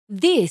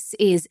This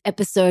is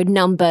episode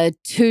number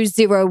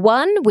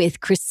 201 with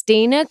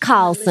Kristina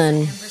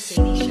Karlsson.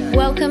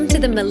 Welcome to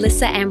the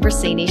Melissa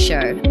Ambrosini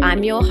Show.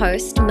 I'm your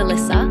host,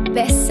 Melissa,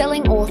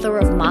 best-selling author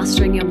of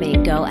Mastering Your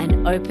Mean Girl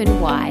and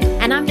Open Wide.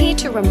 And I'm here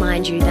to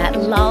remind you that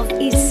love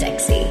is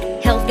sexy,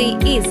 healthy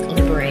is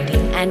liberating,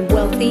 and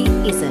wealthy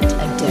isn't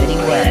a dirty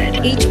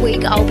word. Each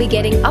week, I'll be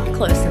getting up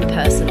close and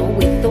personal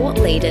with thought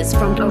leaders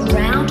from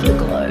around the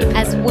globe,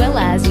 as well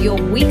as your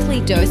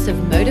weekly dose of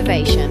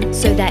motivation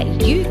so that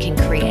you can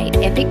create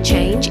epic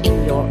change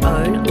in your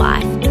own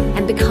life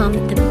and become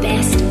the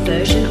best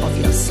version of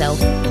yourself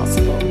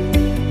possible.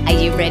 Are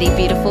you ready,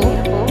 beautiful?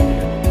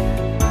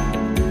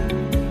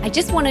 I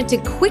just wanted to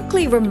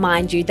quickly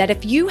remind you that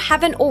if you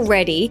haven't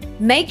already,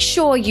 make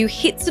sure you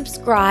hit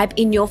subscribe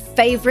in your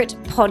favorite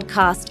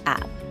podcast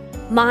app.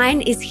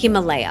 Mine is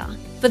Himalaya.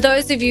 For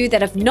those of you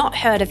that have not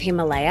heard of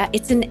Himalaya,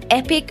 it's an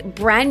epic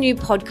brand new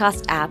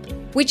podcast app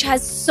which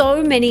has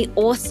so many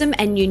awesome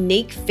and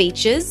unique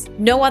features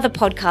no other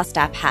podcast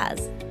app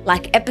has,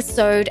 like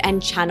episode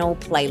and channel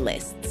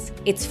playlists.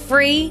 It's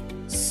free,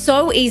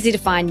 so easy to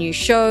find new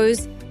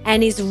shows,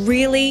 and is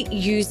really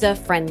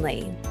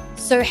user-friendly.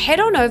 So head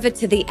on over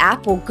to the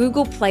app or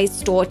Google Play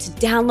Store to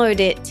download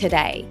it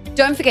today.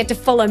 Don't forget to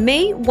follow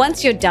me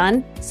once you're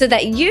done so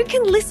that you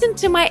can listen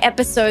to my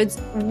episodes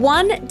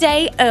one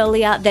day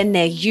earlier than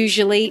they're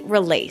usually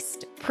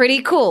released.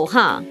 Pretty cool,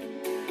 huh?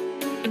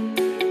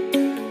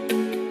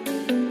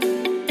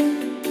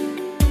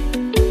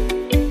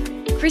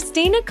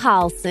 Kristina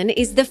Karlsson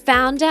is the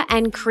founder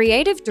and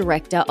creative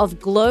director of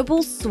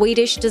global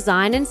Swedish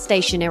design and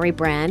stationery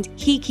brand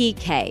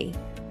Kikki.K.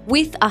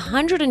 With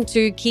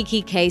 102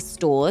 Kikki.K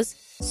stores,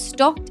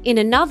 stocked in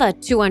another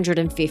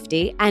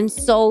 250 and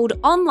sold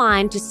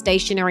online to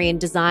stationery and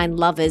design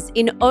lovers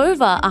in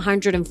over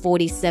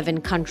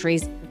 147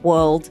 countries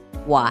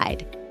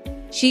worldwide.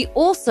 She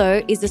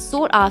also is a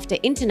sought-after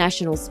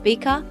international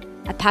speaker,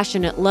 a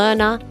passionate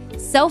learner,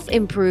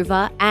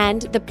 self-improver,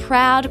 and the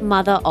proud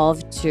mother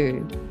of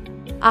two.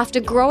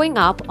 After growing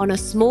up on a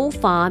small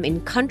farm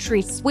in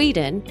country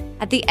Sweden,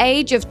 at the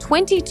age of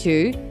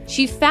 22,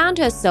 she found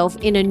herself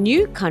in a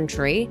new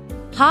country,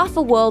 half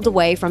a world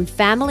away from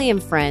family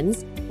and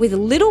friends, with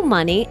little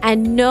money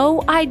and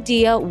no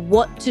idea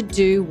what to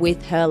do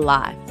with her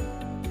life.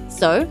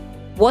 So,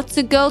 what's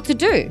a girl to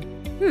do?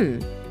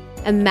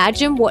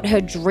 Imagine what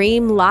her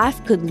dream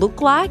life could look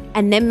like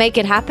and then make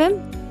it happen?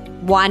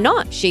 Why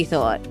not, she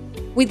thought.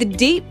 With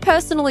deep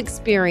personal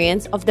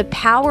experience of the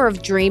power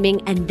of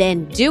dreaming and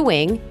then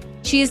doing,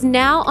 she is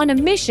now on a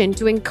mission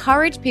to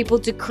encourage people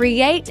to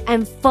create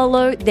and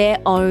follow their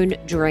own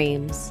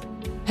dreams.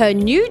 Her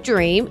new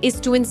dream is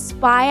to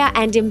inspire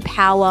and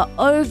empower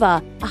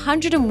over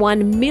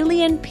 101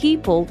 million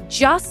people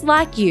just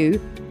like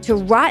you to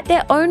write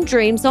their own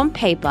dreams on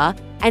paper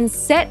and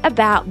set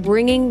about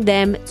bringing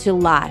them to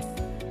life.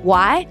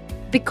 Why?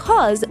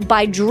 Because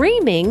by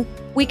dreaming,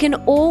 we can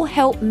all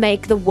help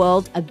make the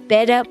world a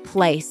better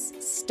place,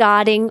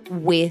 starting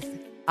with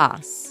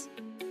us.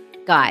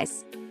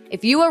 Guys,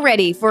 if you are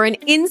ready for an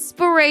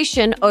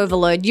inspiration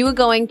overload, you are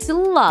going to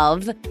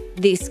love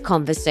this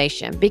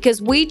conversation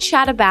because we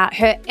chat about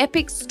her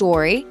epic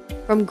story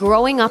from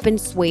growing up in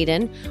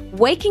Sweden,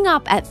 waking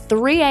up at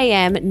 3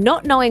 a.m.,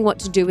 not knowing what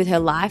to do with her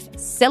life,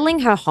 selling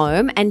her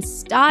home, and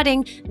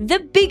starting the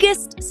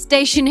biggest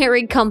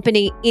stationery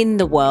company in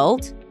the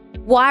world.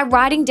 Why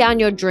writing down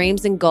your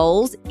dreams and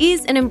goals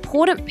is an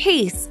important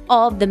piece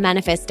of the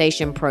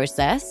manifestation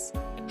process,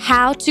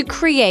 how to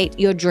create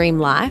your dream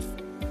life,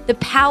 the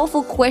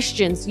powerful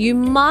questions you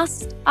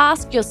must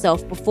ask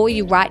yourself before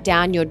you write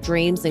down your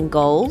dreams and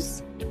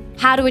goals,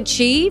 how to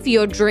achieve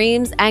your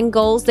dreams and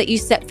goals that you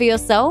set for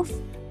yourself,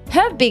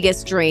 her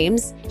biggest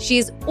dreams she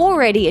has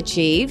already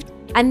achieved,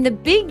 and the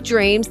big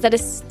dreams that are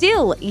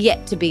still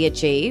yet to be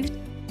achieved.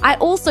 I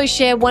also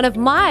share one of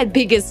my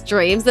biggest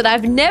dreams that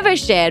I've never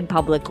shared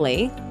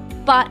publicly,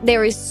 but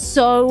there is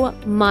so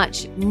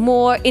much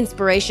more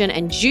inspiration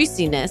and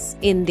juiciness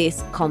in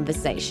this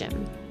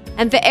conversation.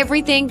 And for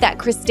everything that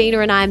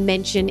Kristina and I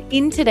mention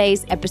in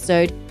today's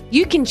episode,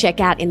 you can check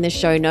out in the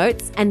show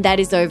notes, and that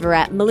is over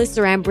at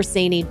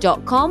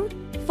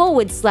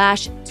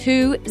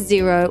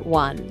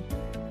melissaambrosini.com/201.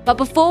 But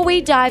before we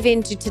dive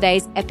into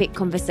today's epic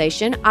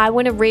conversation, I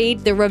want to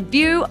read the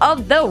review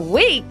of the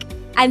week.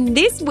 And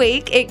this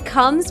week, it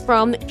comes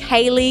from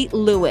Kaylee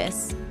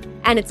Lewis.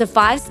 And it's a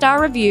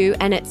 5-star review,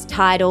 and it's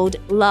titled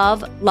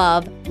Love,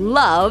 Love,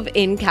 Love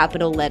in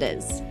capital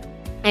letters.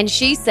 And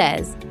she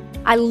says,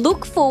 I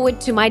look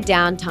forward to my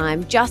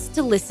downtime just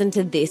to listen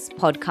to this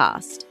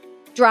podcast.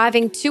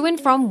 Driving to and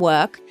from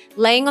work,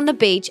 laying on the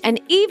beach, and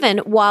even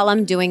while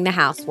I'm doing the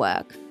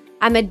housework.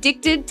 I'm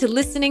addicted to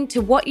listening to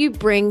what you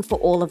bring for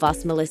all of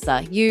us,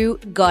 Melissa, you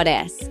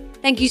goddess.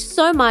 Thank you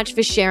so much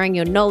for sharing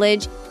your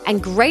knowledge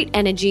and great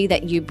energy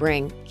that you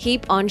bring.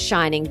 Keep on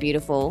shining,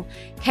 beautiful.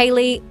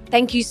 Kaylee,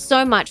 thank you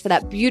so much for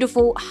that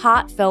beautiful,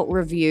 heartfelt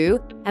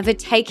review and for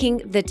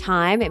taking the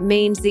time. It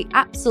means the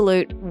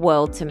absolute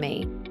world to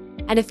me.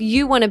 And if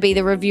you want to be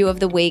the review of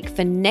the week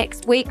for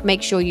next week,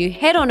 make sure you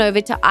head on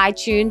over to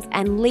iTunes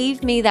and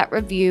leave me that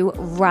review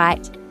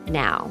right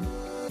now.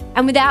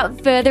 And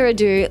without further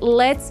ado,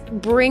 let's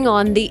bring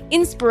on the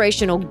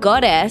inspirational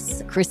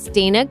goddess,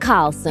 Kristina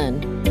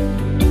Karlsson.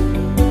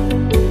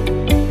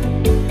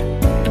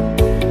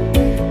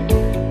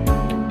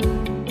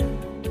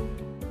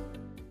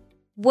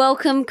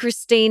 Welcome,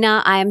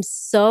 Kristina. I am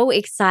so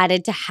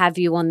excited to have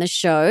you on the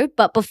show.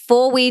 But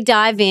before we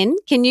dive in,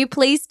 can you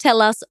please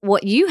tell us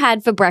what you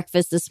had for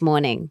breakfast this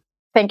morning?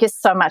 Thank you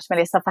so much,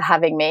 Melissa, for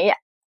having me.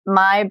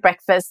 My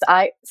breakfast,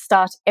 I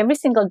start every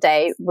single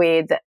day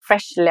with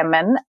fresh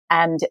lemon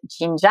and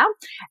ginger.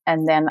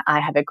 And then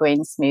I have a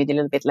green smoothie a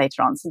little bit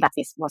later on. So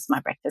was my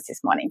breakfast this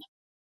morning.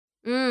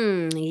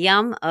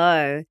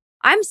 Yum-o.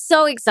 I'm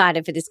so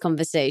excited for this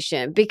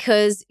conversation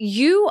because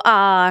you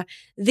are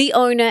the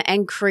owner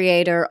and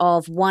creator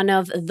of one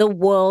of the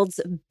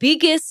world's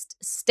biggest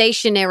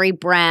stationery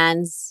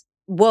brands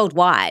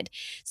worldwide.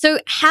 So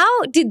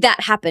how did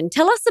that happen?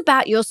 Tell us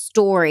about your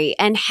story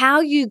and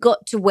how you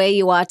got to where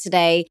you are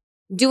today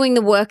doing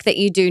the work that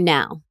you do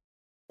now.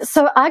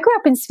 So I grew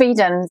up in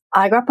Sweden.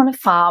 I grew up on a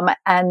farm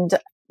and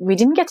we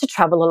didn't get to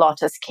travel a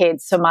lot as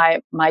kids. So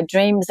my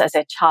dreams as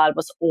a child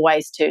was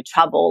always to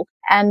travel.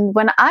 And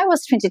when I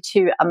was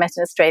 22, I met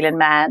an Australian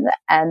man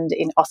and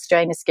in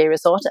Austria in a ski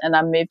resort, and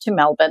I moved to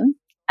Melbourne.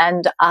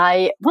 And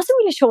I wasn't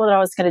really sure what I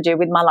was going to do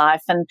with my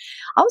life. And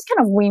I was kind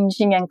of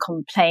whinging and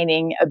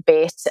complaining a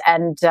bit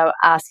and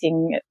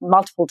asking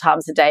multiple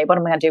times a day, what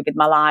am I going to do with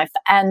my life?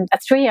 And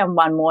at 3 a.m.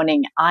 one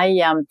morning,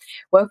 I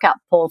woke up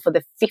Paul for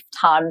the 5th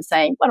time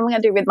saying, what am I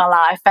going to do with my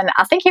life? And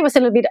I think he was a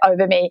little bit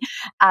over me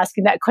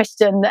asking that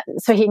question.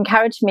 So he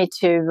encouraged me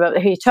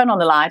he turned on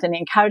the light and he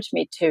encouraged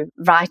me to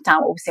write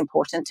down what was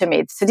important to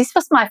me. So this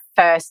was my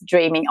first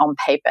dreaming on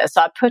paper.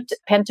 So I put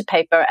pen to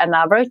paper and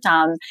I wrote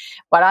down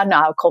what I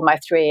now call my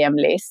 3 a.m.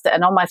 list.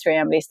 And on my 3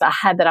 a.m. list, I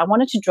had that I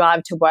wanted to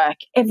drive to work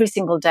every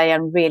single day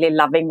and really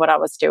loving what I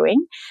was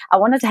doing. I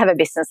wanted to have a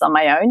business on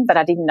my own, but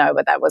I didn't know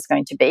what that was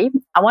going to be.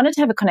 I wanted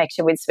to have a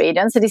connection with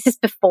Sweden. So this is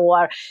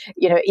before,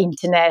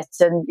 internet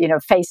and,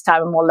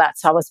 FaceTime and all that.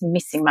 So I was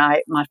missing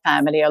my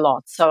family a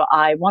lot. So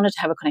I wanted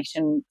to have a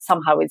connection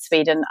somehow with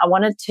Sweden. I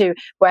wanted to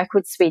work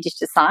with Swedish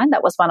design.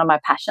 That was one of my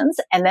passions.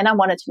 And then I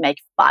wanted to make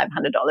 $500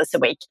 a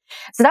week.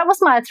 So that was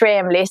my 3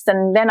 a.m. list.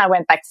 And then I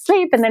went back to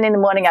sleep. And then in the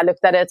morning, I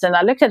looked at it and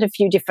I looked at a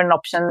few different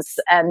options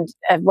and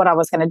what I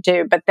was going to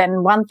do. But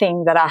then one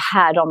thing that I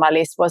had on my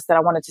list was that I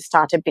wanted to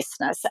start a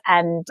business.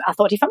 And I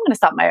thought, if I'm going to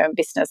start my own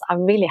business, I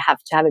really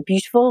have to have a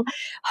beautiful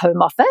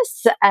home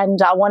office. And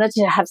I wanted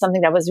to have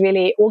something that was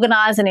really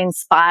organized and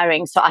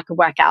inspiring so I could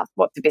work out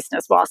what the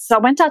business was. So I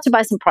went out to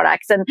buy some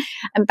products and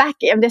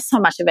there's so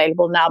much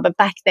available now. But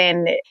back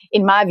then,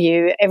 in my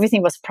view,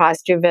 everything was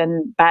price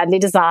driven, badly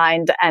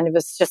designed, and it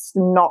was just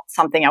not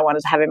something I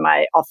wanted to have in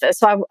my office.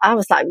 So I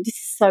was like, this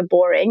is so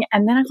boring.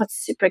 And then I got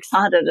super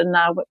excited. And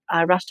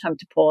I rushed home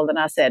to Paul and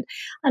I said,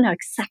 I know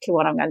exactly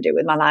what I'm going to do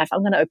with my life. I'm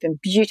going to open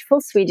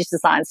beautiful Swedish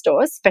design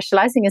stores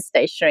specializing in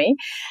stationery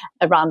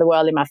around the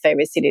world in my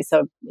favorite cities.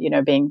 So,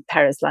 being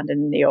Paris,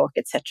 London, New York,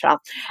 etc.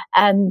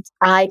 And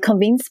I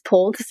convinced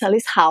Paul to sell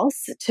his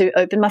house to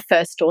open my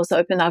first store. So I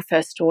opened our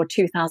first store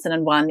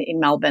 2001 in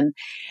Melbourne.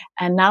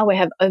 And now we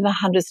have over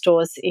 100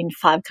 stores in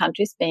 5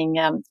 countries, being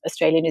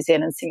Australia, New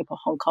Zealand, Singapore,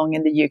 Hong Kong,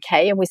 and the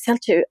UK. And we sell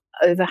to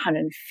over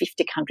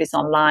 150 countries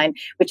online,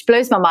 which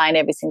blows my mind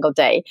every single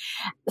day.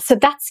 So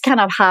that's kind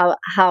of how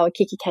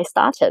Kikki.K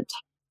started.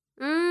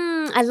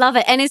 I love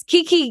it. And is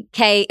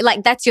Kikki.K,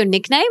 that's your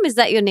nickname? Is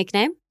that your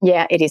nickname?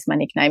 Yeah, it is my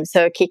nickname.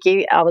 So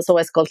Kikki, I was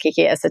always called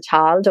Kikki as a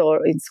child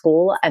or in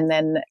school. And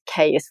then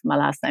K is my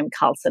last name,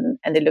 Karlsson.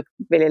 And they look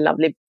really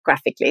lovely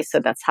graphically. So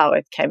that's how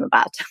it came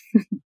about.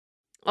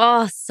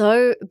 Oh,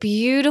 so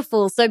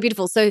beautiful. So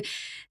beautiful. So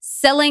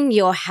selling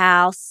your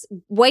house,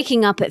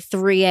 waking up at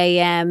 3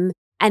 a.m.,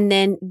 and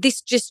then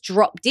this just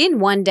dropped in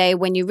one day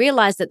when you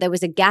realized that there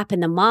was a gap in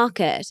the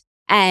market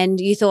and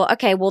you thought,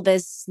 okay, well,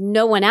 there's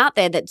no one out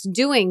there that's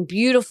doing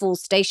beautiful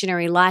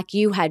stationery like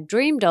you had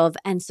dreamed of.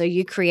 And so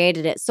you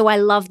created it. So I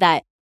love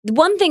that.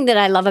 One thing that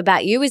I love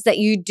about you is that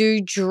you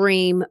do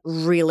dream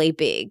really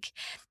big.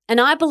 And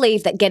I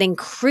believe that getting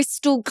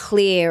crystal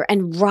clear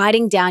and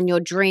writing down your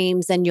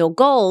dreams and your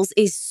goals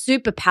is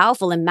super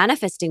powerful in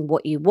manifesting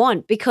what you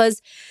want,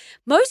 because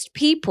most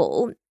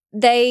people,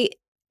 they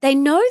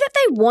know that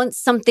they want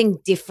something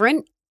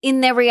different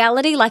in their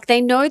reality. Like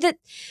they know that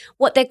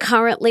what they're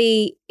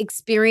currently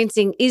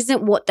experiencing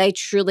isn't what they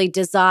truly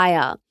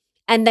desire.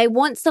 And they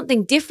want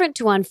something different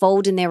to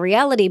unfold in their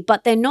reality,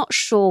 but they're not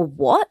sure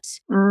what.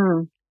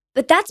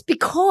 But that's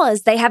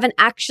because they haven't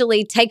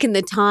actually taken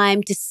the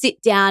time to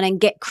sit down and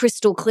get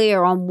crystal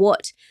clear on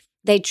what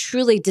they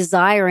truly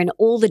desire in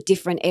all the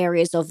different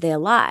areas of their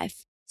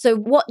life. So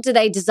what do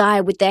they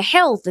desire with their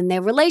health and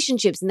their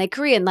relationships and their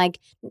career? And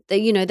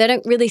they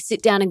don't really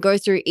sit down and go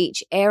through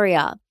each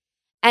area.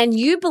 And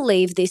you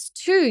believe this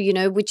too,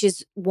 which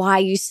is why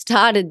you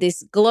started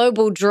this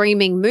global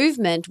dreaming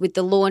movement with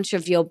the launch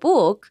of your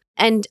book.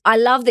 And I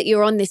love that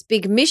you're on this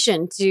big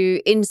mission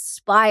to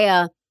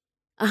inspire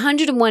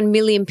 101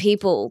 million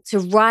people to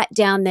write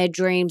down their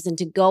dreams and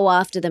to go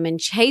after them and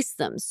chase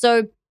them.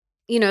 So,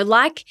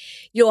 like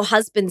your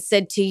husband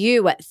said to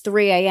you at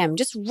 3 a.m.,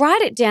 just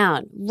write it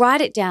down.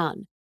 Write it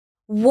down.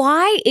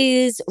 Why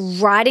is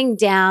writing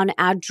down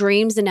our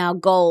dreams and our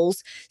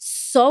goals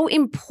so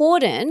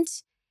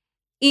important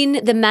in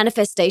the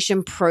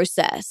manifestation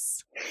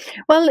process?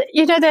 Well,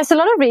 there's a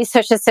lot of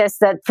research that says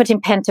that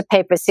putting pen to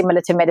paper is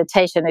similar to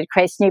meditation. It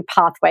creates new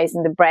pathways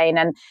in the brain,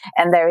 and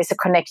there is a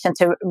connection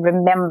to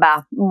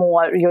remember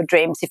more your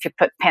dreams if you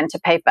put pen to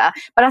paper.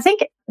 But I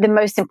think the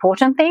most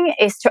important thing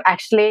is to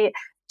actually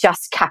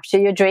just capture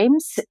your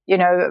dreams,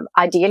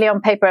 ideally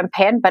on paper and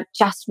pen, but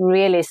just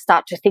really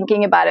start to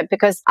thinking about it,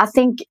 because I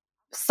think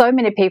so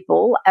many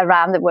people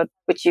around the world,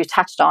 which you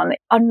touched on,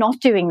 are not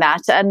doing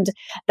that. And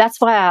that's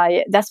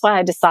why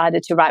I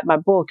decided to write my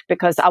book,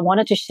 because I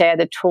wanted to share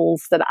the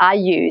tools that I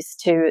use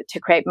to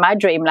create my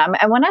dream life.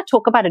 And when I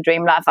talk about a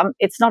dream life,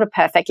 it's not a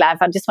perfect life.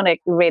 I just want to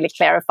really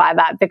clarify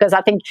that, because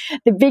I think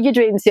the bigger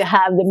dreams you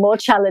have, the more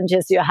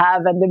challenges you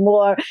have, and the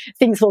more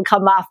things will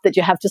come up that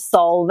you have to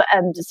solve.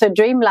 And so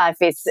dream life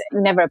is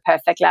never a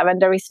perfect life,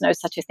 and there is no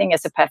such a thing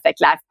as a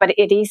perfect life, but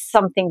it is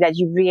something that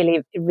you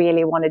really,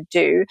 really want to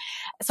do.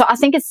 So I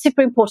think it's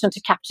super important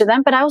to capture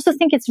them, but I also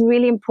think it's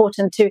really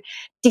important to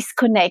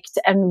disconnect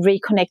and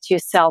reconnect to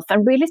yourself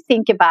and really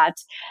think about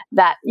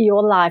that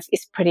your life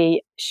is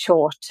pretty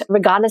short.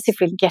 Regardless if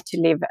we get to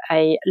live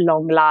a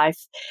long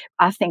life,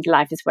 I think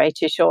life is way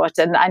too short.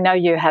 And I know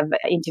you have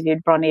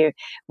interviewed Bronnie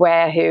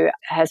Ware, who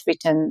has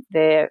written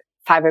the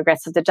 5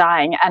 Regrets of the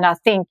Dying, and I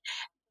think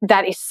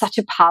that is such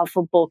a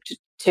powerful book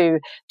to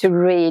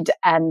read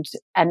and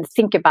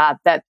think about,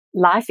 that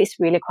life is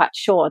really quite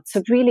short.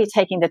 So really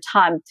taking the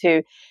time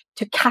to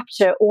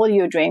capture all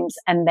your dreams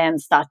and then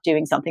start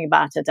doing something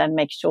about it, and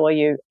make sure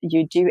you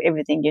do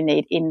everything you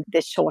need in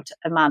the short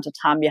amount of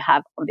time you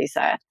have on this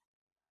earth.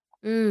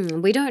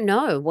 We don't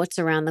know what's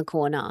around the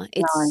corner.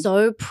 It's No.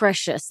 so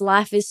precious.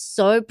 Life is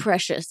so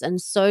precious and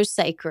so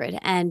sacred,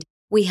 and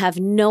we have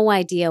no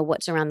idea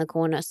what's around the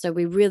corner. So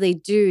we really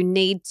do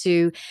need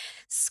to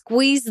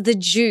squeeze the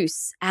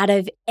juice out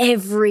of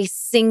every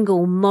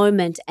single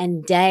moment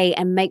and day,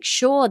 and make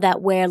sure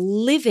that we're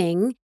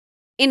living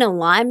in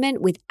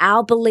alignment with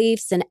our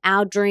beliefs and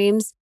our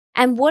dreams.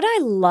 And what I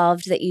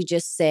loved that you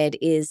just said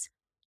is,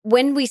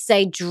 when we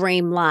say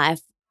dream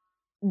life,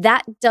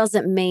 that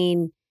doesn't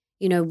mean,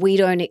 we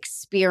don't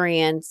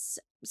experience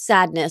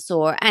sadness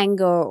or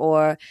anger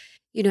or,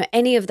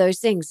 any of those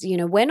things.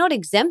 We're not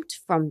exempt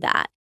from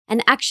that.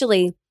 And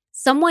actually,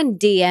 someone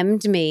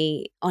DM'd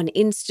me on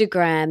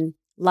Instagram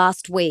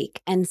last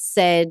week and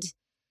said,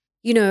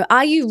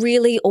 are you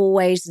really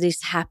always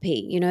this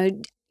happy?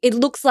 It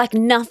looks like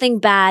nothing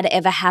bad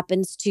ever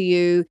happens to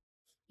you.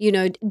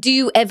 Do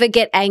you ever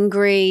get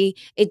angry?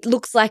 It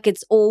looks like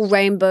it's all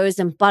rainbows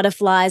and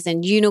butterflies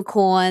and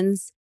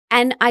unicorns.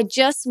 And I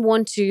just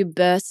want to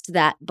burst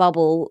that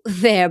bubble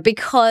there,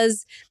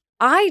 because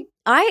I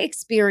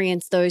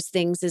experience those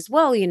things as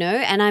well,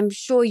 and I'm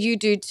sure you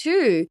do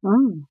too.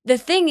 The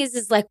thing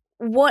is like,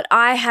 what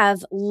I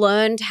have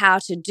learned how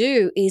to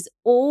do is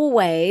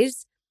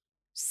always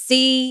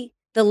see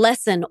the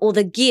lesson or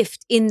the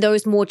gift in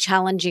those more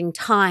challenging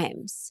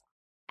times.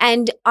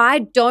 And I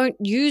don't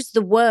use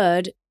the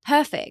word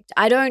perfect.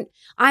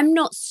 I'm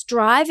not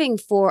striving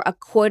for a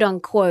quote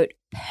unquote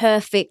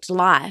perfect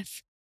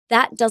life.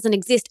 That doesn't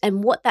exist.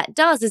 And what that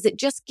does is it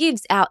just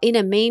gives our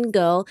inner mean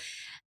girl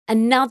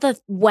another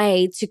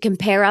way to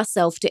compare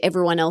ourselves to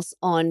everyone else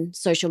on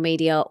social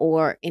media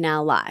or in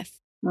our life.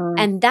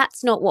 And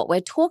that's not what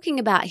we're talking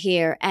about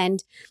here.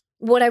 And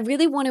what I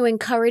really want to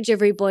encourage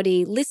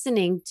everybody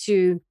listening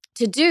to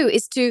do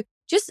is to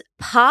just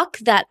park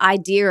that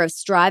idea of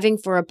striving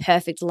for a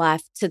perfect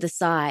life to the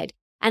side,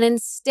 and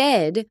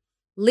instead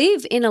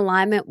live in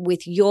alignment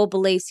with your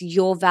beliefs,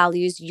 your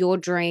values, your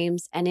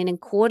dreams, and in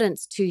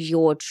accordance to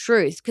your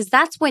truth, because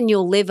that's when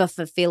you'll live a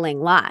fulfilling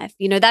life.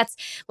 That's,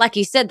 like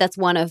you said, that's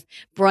one of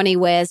Bronnie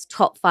Ware's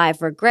top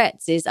 5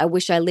 regrets is, I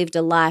wish I lived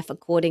a life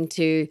according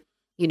to,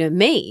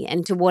 me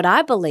and to what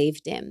I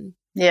believed in.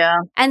 Yeah.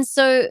 And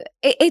so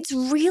it's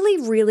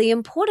really, really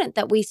important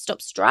that we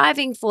stop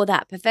striving for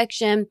that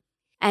perfection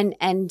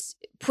and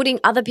putting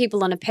other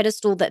people on a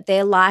pedestal that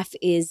their life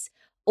is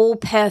all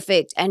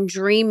perfect and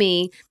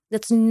dreamy.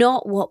 That's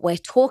not what we're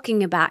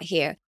talking about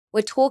here.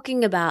 We're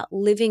talking about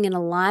living in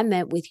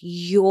alignment with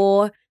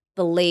your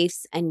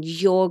beliefs and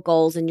your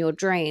goals and your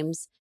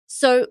dreams.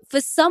 So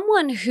for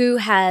someone who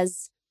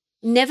has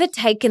never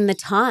taken the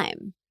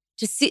time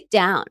to sit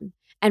down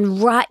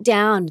and write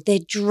down their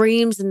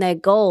dreams and their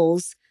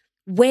goals,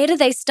 where do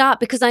they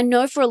start? Because I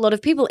know for a lot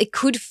of people, it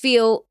could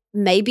feel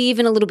maybe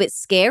even a little bit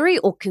scary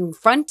or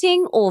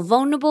confronting or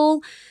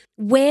vulnerable.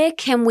 Where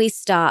can we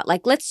start?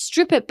 Like, let's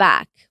strip it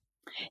back.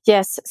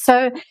 Yes.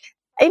 So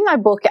in my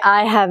book,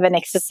 I have an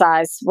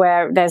exercise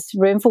where there's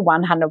room for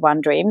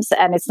 101 dreams.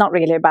 And it's not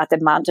really about the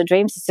amount of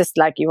dreams. It's just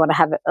like you want to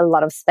have a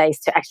lot of space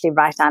to actually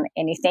write down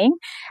anything.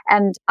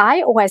 And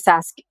I always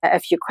ask a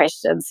few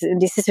questions.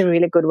 And this is a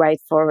really good way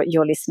for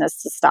your listeners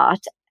to start.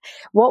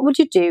 What would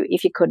you do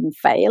if you couldn't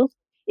fail?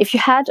 if you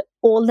had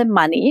all the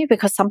money,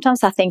 because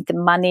sometimes I think the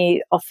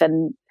money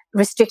often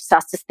restricts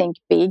us to think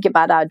big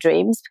about our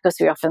dreams, because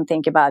we often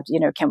think about,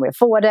 can we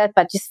afford it?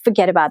 But just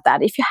forget about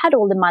that. If you had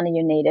all the money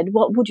you needed,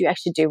 what would you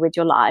actually do with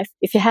your life?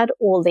 If you had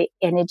all the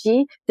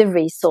energy, the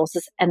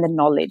resources, and the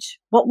knowledge,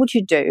 what would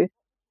you do?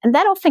 And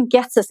that often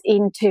gets us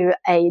into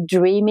a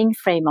dreaming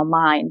frame of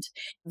mind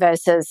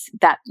versus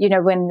that,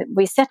 when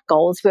we set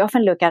goals, we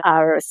often look at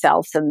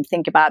ourselves and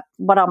think about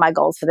what are my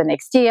goals for the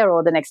next year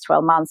or the next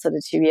 12 months or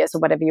the 2 years or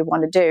whatever you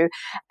want to do.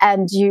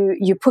 And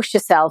you push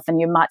yourself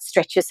and you might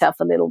stretch yourself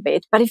a little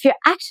bit. But if you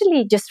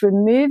actually just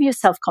remove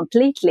yourself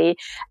completely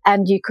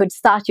and you could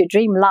start your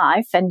dream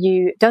life and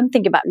you don't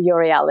think about your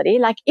reality,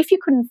 like if you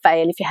couldn't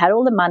fail, if you had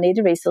all the money,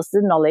 the resources,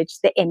 the knowledge,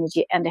 the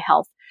energy and the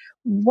health,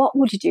 what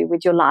would you do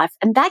with your life?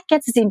 And that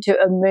gets us into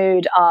a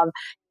mood of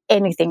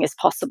anything is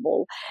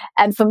possible.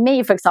 And for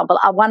me, for example,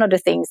 one of the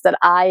things that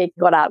I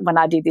got out when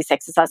I did this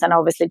exercise, and I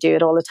obviously do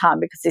it all the time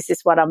because this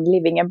is what I'm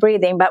living and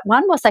breathing, but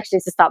one was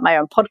actually to start my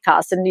own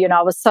podcast. And,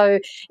 I was so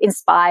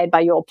inspired by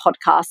your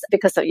podcast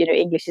because,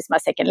 English is my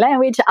second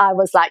language. I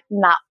was like,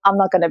 nah, I'm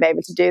not going to be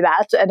able to do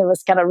that. And it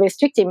was kind of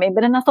restricting me.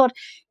 But then I thought,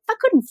 if I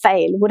couldn't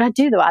fail, would I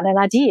do the one? And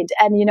I did.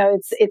 And,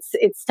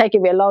 it's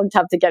taken me a long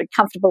time to get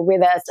comfortable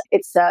with it.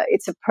 It's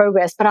a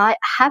progress. But I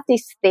have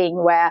this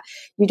thing where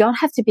you don't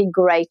have to be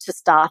great to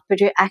start, but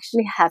you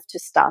actually have to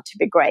start to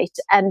be great.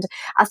 And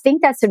I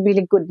think that's a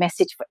really good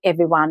message for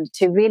everyone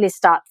to really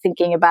start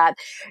thinking about,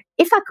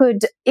 if I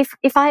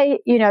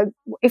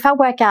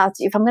work out,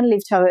 if I'm going to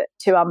live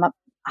to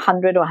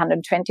 100 or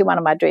 120, one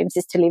of my dreams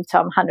is to live to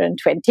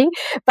 120.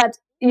 But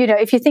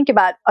if you think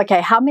about,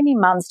 okay, how many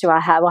months do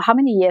I have or how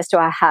many years do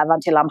I have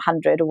until I'm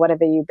 100 or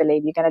whatever you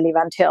believe you're going to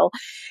live until,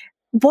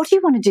 what do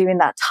you want to do in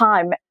that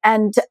time?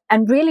 And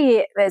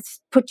really let's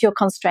put your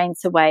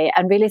constraints away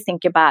and really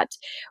think about,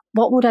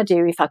 what would I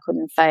do if I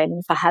couldn't fail?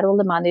 If I had all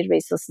the money,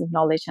 resources,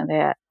 knowledge, and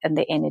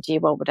the energy,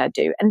 what would I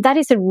do? And that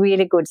is a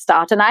really good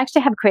start. And I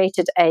actually have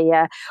created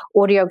a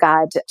audio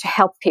guide to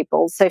help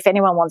people. So if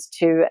anyone wants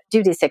to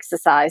do this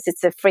exercise,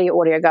 it's a free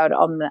audio guide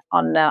on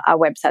our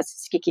website.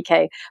 It's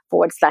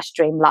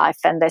Kikki.K/dream life.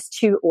 And there's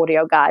 2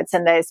 audio guides,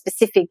 and there's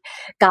specific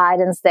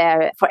guidance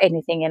there for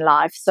anything in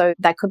life. So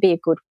that could be a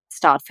good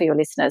start for your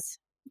listeners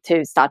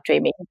to start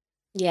dreaming.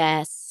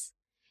 Yes.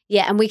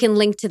 Yeah, and we can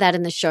link to that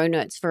in the show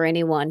notes for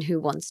anyone who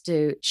wants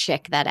to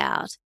check that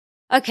out.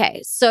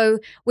 Okay, so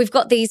we've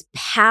got these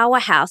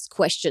powerhouse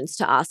questions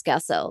to ask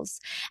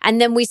ourselves.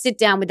 And then we sit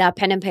down with our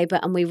pen and paper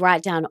and we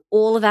write down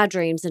all of our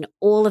dreams and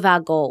all of our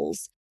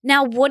goals.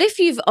 Now, what if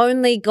you've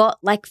only got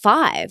like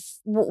 5?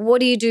 What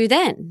do you do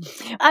then?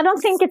 I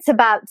don't think it's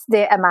about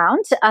the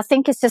amount. I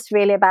think it's just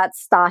really about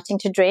starting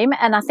to dream.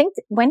 And I think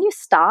when you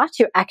start,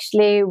 you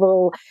actually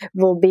will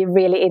be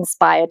really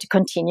inspired to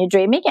continue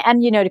dreaming.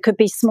 And, it could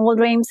be small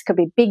dreams, it could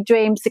be big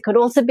dreams. It could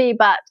also be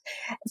about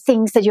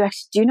things that you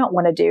actually do not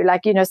want to do.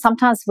 Like,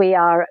 sometimes we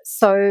are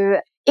so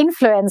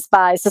influenced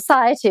by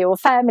society or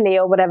family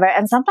or whatever.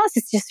 And sometimes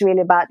it's just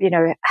really about,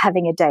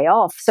 having a day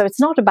off. So it's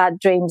not about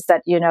dreams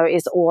that,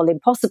 is all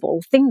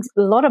impossible.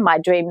 A lot of my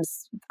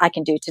dreams I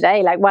can do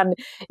today. Like one,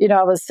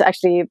 I was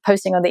actually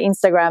posting on the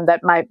Instagram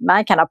that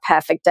my kind of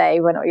perfect day,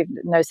 when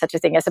no such a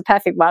thing as a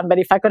perfect one, but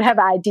if I could have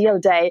an ideal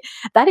day,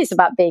 that is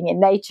about being in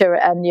nature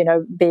and,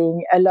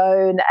 being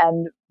alone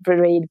and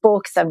read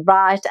books and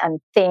write and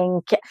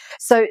think.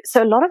 So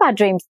a lot of our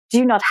dreams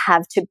do not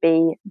have to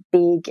be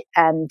big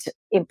and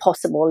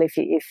impossible. If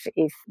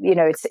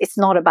it's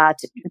not about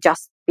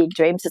just big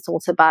dreams. It's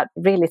also about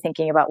really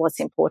thinking about what's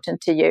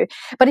important to you.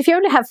 But if you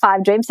only have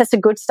 5 dreams, that's a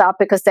good start,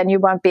 because then you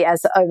won't be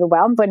as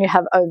overwhelmed. When you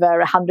have over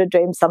 100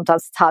 dreams,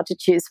 sometimes it's hard to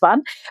choose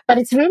one. But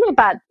it's really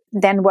about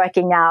then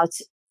working out,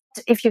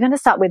 if you're going to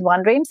start with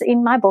 1 dream,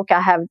 in my book, I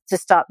have to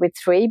start with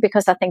 3,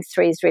 because I think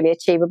 3 is really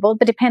achievable,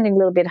 but depending a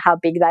little bit how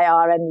big they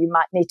are, and you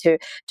might need to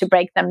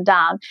break them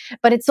down.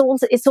 But it's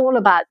all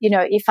about,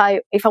 if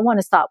I want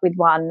to start with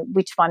 1,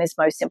 which one is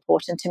most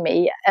important to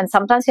me? And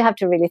sometimes you have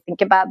to really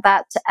think about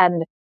that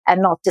and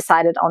not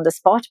decide it on the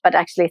spot, but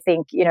actually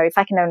think, if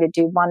I can only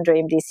do 1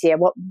 dream this year,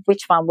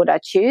 which one would I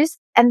choose?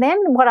 And then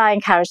what I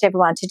encourage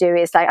everyone to do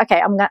is like,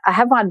 okay, I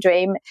have 1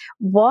 dream.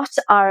 What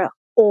are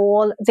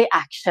all the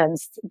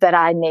actions that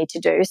I need to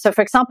do? So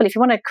for example, if you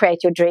want to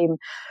create your dream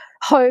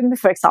home,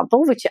 for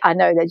example, which I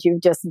know that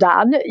you've just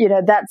done,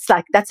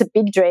 that's a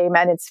big dream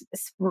and it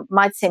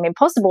might seem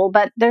impossible,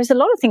 but there's a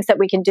lot of things that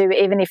we can do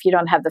even if you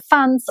don't have the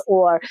funds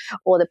or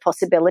the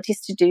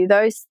possibilities to do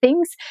those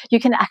things. You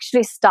can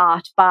actually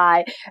start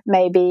by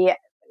maybe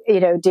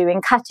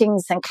doing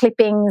cuttings and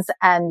clippings,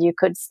 and you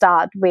could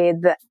start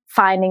with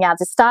finding out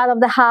the style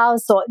of the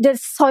house, or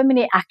there's so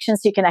many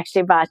actions you can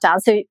actually write down.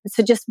 So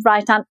just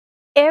write down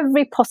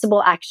every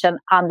possible action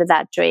under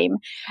that dream.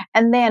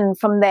 And then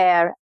from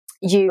there,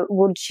 you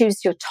would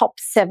choose your top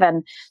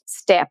 7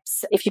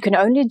 steps. If you can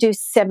only do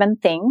 7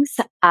 things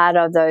out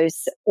of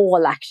those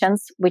all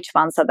actions, which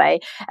ones are they?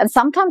 And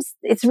sometimes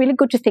it's really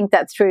good to think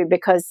that through,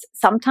 because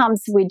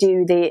sometimes we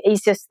do the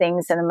easiest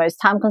things and the most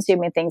time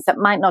consuming things that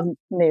might not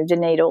move the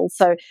needle.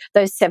 So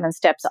those 7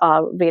 steps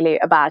are really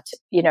about,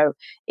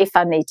 if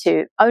I need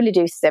to only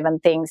do 7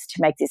 things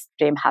to make this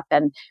dream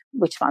happen,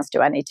 which ones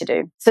do I need to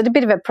do? So it's a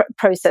bit of a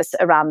process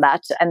around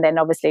that. And then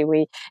obviously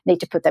we need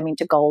to put them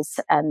into goals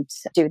and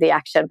do the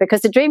action,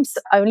 because the dreams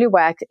only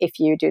work if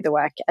you do the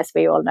work, as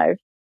we all know.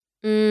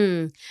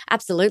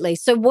 Absolutely.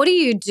 So what do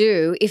you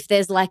do if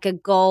there's like a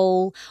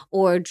goal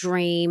or a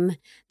dream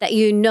that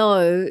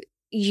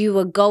you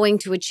are going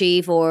to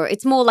achieve, or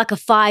it's more like a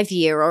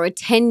 5-year or a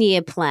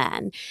 10-year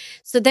plan?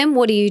 So then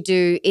what do you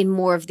do in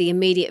more of the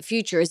immediate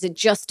future? Is it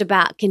just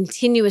about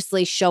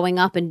continuously showing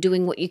up and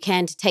doing what you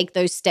can to take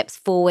those steps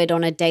forward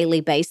on a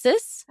daily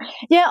basis?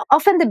 Yeah,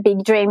 often the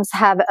big dreams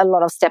have a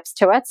lot of steps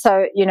to it.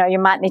 So, you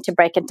might need to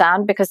break it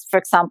down because, for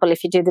example,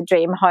 if you do the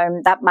dream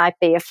home, that might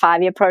be a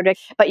 5-year project,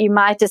 but you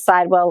might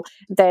decide, well,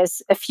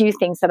 there's a few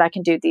things that I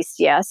can do this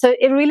year. So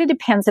it really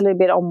depends a little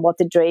bit on what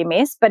the dream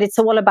is, but it's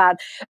all about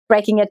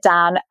breaking it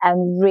down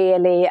and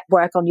really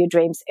work on your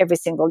dreams every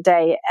single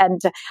day. And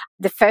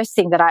the first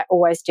thing that I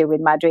always do with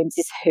my dreams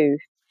is who.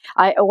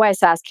 I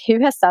always ask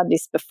who has done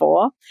this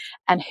before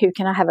and who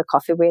can I have a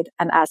coffee with,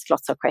 and ask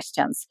lots of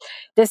questions.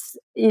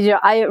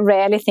 I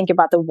rarely think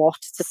about the what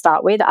to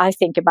start with. I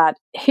think about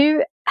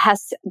who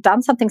has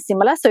done something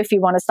similar. So if you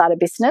want to start a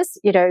business,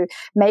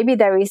 maybe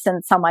there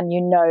isn't someone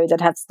that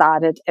have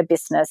started a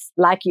business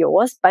like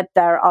yours, but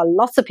there are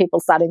lots of people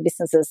starting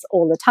businesses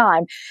all the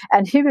time.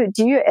 And who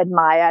do you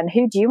admire and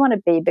who do you want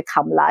to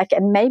become like?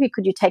 And maybe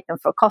could you take them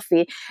for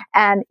coffee?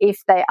 And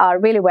if they are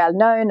really well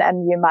known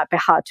and you might be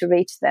hard to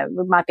reach them,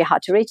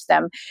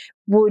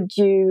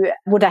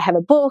 would I have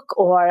a book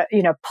or,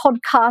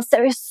 podcast?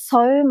 There is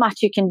so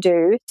much you can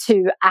do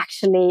to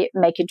actually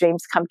make your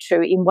dreams come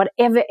true in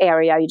whatever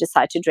area you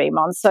decide to dream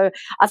on. So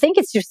I think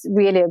it's just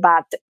really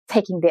about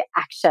taking the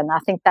action. I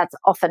think that's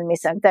often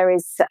missing. There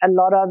is a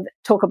lot of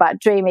talk about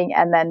dreaming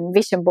and then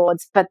vision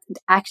boards, but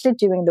actually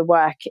doing the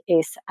work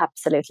is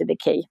absolutely the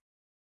key.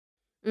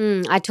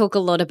 I talk a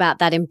lot about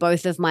that in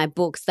both of my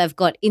books. They've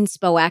got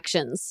inspo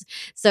actions.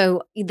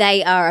 So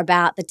they are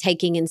about the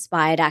taking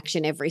inspired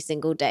action every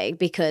single day,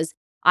 because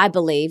I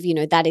believe,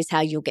 that is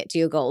how you'll get to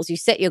your goals. You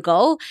set your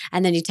goal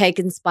and then you take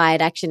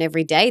inspired action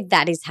every day.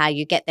 That is how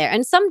you get there.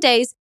 And some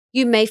days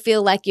you may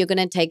feel like you're going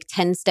to take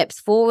 10 steps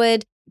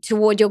forward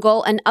toward your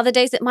goal, and other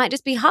days it might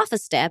just be half a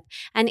step.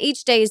 And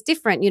each day is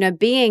different.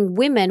 Being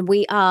women,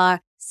 we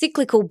are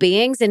cyclical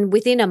beings, and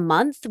within a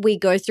month we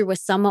go through a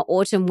summer,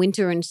 autumn,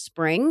 winter, and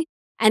spring.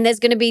 And there's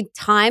going to be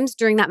times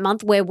during that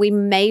month where we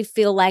may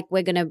feel like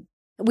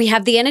we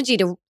have the energy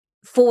to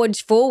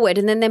forge forward.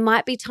 And then there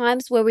might be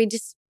times where we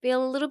just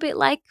feel a little bit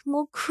like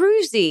more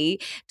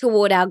cruisy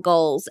toward our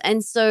goals.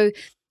 And so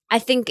I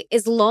think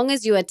as long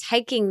as you are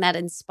taking that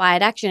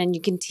inspired action and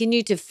you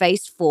continue to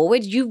face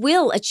forward, you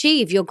will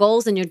achieve your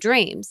goals and your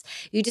dreams.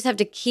 You just have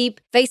to keep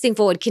facing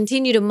forward,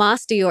 continue to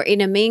master your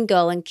inner mean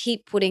girl, and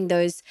keep putting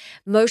those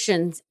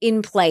motions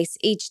in place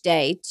each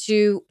day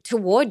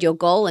toward your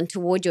goal and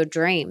toward your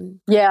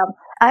dream. Yeah.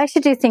 I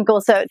actually do think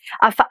also,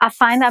 I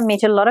find I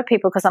meet a lot of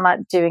people, because I'm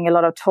out doing a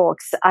lot of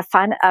talks. I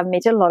find I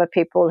meet a lot of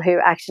people who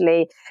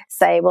actually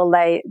say, well,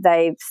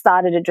 they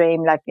started a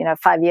dream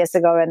 5 years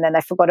ago and then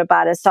they forgot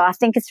about it. So I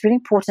think it's really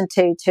important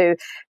to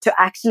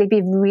actually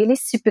be really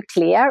super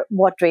clear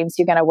what dreams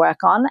you're going to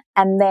work on,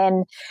 and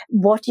then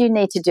what you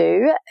need to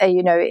do,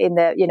 in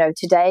the,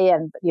 today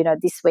and,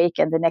 this week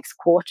and the next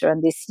quarter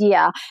and this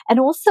year,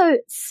 and also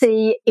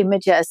see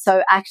images.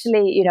 So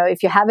actually,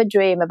 if you have a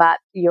dream about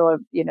your,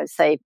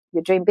 say,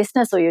 your dream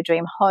business or your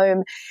dream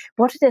home,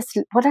 what does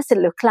it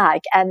look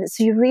like? And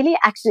so you really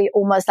actually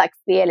almost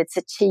feel it's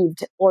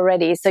achieved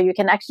already. So you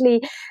can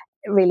actually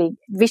really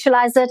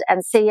visualize it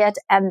and see it,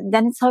 and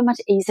then it's so much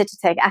easier to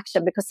take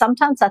action, because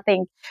sometimes I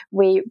think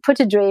we put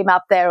a dream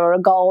up there or a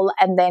goal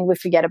and then we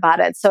forget about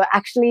it. So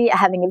actually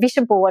having a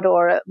vision board,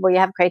 or we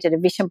have created a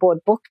vision board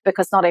book,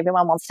 because not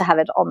everyone wants to have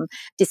it on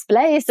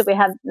display. So we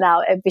have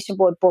now a vision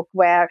board book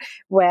where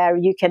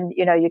you can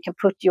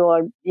put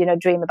your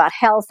dream about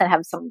health and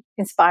have some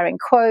inspiring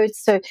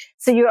quotes. So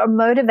you are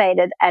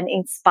motivated and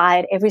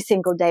inspired every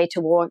single day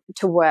to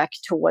work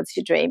towards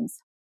your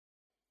dreams.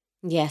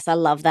 Yes, I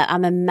love that.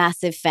 I'm a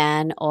massive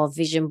fan of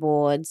vision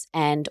boards.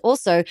 And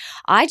also,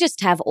 I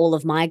just have all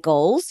of my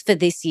goals for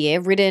this year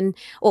written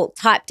or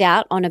typed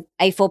out on a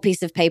A4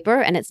 piece of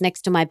paper, and it's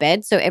next to my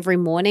bed. So every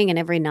morning and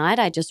every night,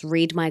 I just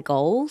read my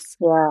goals.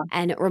 Yeah.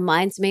 And it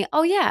reminds me,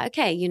 oh yeah,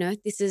 okay,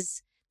 this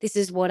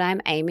is what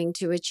I'm aiming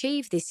to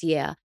achieve this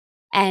year.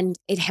 And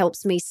it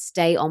helps me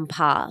stay on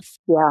path.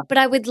 Yeah. But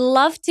I would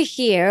love to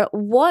hear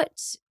what,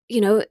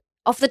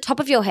 off the top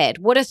of your head,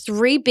 what are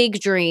 3 big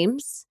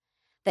dreams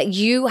that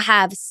you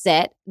have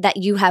set that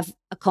you have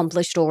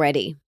accomplished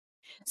already?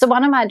 So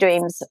one of my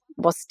dreams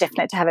was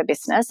definitely to have a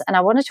business. And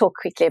I want to talk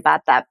quickly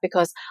about that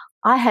because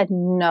I had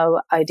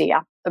no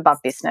idea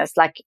about business,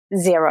 like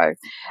zero.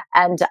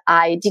 And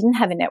I didn't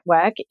have a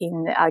network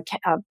I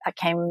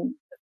came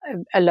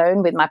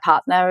alone with my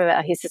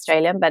partner. He's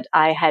Australian, but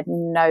I had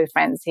no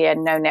friends here,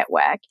 no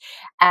network.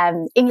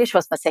 And English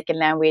was my second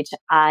language.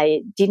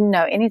 I didn't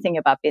know anything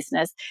about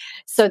business.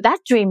 So that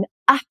dream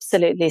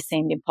absolutely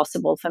seemed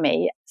impossible for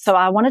me. So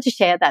I wanted to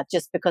share that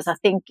just because I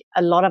think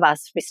a lot of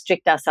us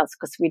restrict ourselves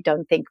because we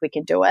don't think we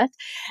can do it.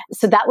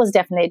 So that was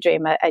definitely a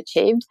dream I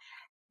achieved.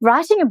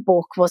 Writing a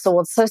book was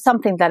also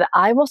something that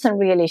I wasn't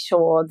really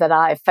sure that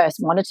I first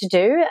wanted to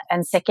do.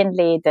 And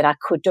secondly, that I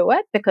could do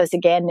it because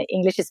again,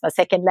 English is my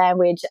second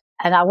language.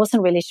 And I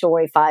wasn't really sure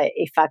if I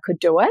could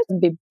do it and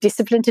be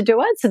disciplined to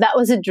do it. So that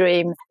was a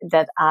dream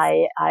that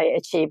I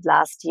achieved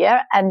last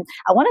year. And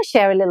I want to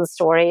share a little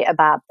story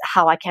about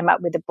how I came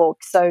up with the book.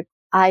 So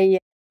I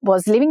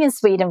was living in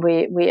Sweden.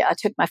 I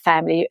took my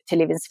family to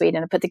live in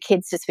Sweden and put the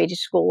kids to Swedish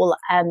school.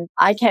 And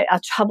I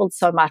traveled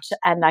so much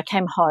and I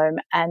came home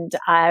and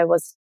I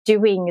was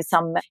doing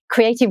some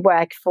creative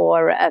work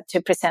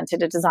to present to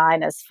the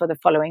designers for the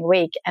following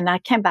week. And I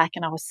came back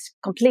and I was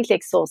completely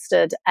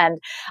exhausted and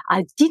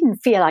I didn't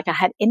feel like I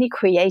had any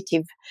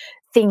creative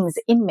things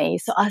in me.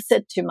 So I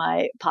said to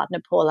my partner,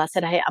 Paul, I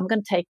said, hey, I'm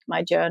going to take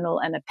my journal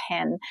and a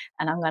pen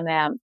and I'm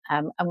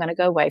going to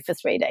go away for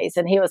 3 days.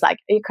 And he was like,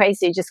 are you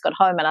crazy? You just got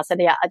home. And I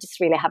said, yeah, I just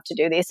really have to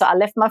do this. So I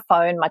left my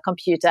phone, my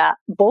computer,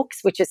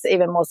 books, which is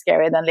even more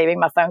scary than leaving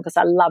my phone because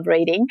I love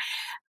reading.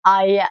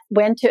 I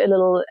went to a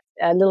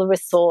little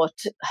resort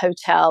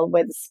hotel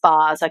with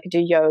spas. I could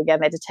do yoga,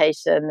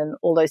 meditation, and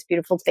all those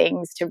beautiful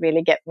things to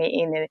really get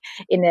me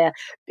in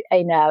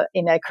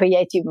a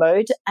creative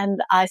mode. And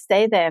I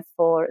stayed there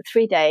for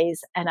 3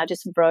 days, and I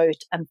just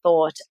wrote and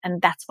thought,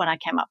 and that's when I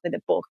came up with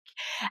a book.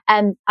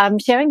 And I'm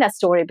sharing that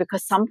story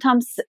because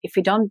sometimes if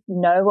we don't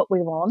know what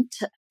we want,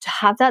 to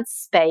have that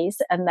space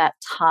and that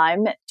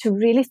time to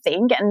really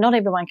think, and not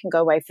everyone can go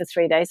away for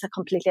 3 days. I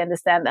completely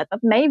understand that,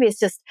 but maybe it's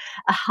just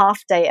a half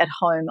day at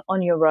home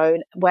on your own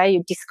where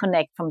you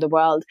disconnect from the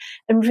world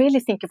and really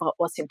think about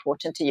what's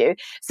important to you.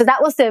 So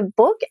that was the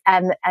book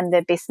and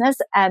the business.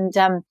 And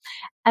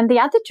the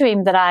other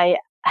dream that I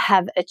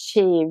have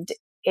achieved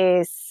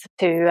is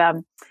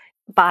to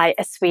buy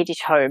a Swedish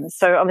home.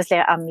 So obviously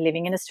I'm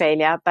living in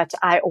Australia, but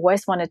I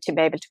always wanted to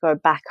be able to go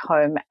back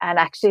home and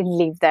actually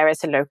live there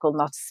as a local,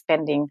 not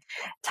spending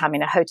time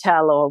in a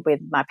hotel or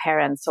with my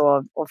parents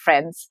or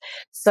friends.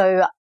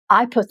 So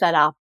I put that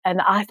up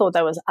and I thought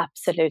that was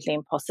absolutely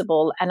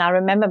impossible. And I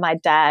remember my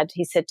dad,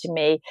 he said to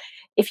me,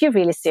 if you're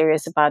really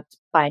serious about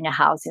buying a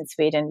house in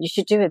Sweden, you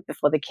should do it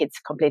before the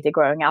kids completely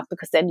growing up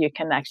because then you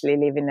can actually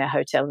live in a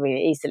hotel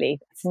really easily.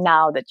 It's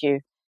now that you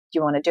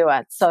want to do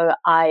it. So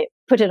I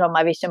put it on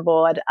my vision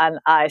board and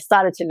I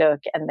started to look,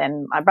 and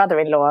then my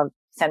brother-in-law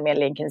sent me a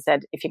link and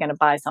said, if you're going to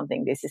buy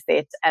something, this is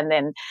it. And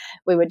then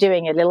we were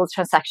doing a little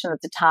transaction at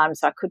the time,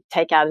 so I could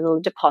take out a little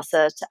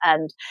deposit,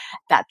 and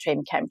that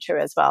dream came true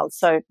as well.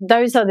 So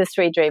those are the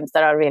 3 dreams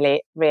that are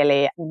really,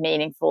 really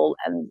meaningful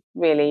and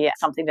really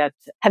something that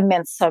have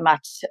meant so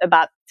much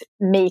about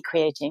me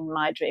creating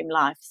my dream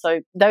life.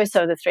 So those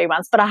are the 3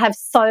 ones, but I have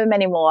so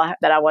many more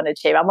that I want to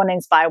achieve. I want to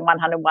inspire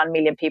 101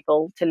 million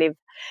people to live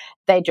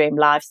their dream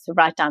lives, to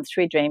write down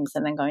 3 dreams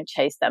and then go and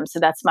chase them. So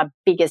that's my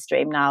biggest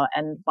dream now,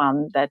 and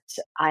one that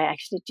I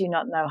actually do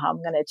not know how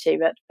I'm going to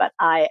achieve it, but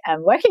I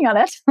am working on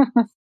it.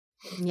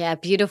 Yeah,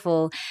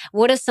 beautiful.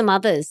 What are some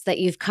others that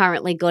you've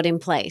currently got in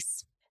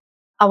place?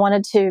 I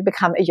wanted to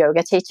become a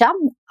yoga teacher.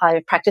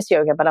 I practice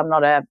yoga, but I'm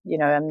not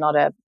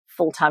a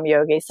full-time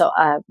yogi. So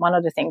one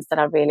of the things that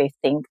I really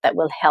think that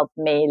will help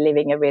me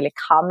living a really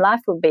calm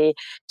life would be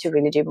to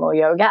really do more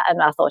yoga.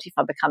 And I thought if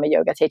I become a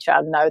yoga teacher,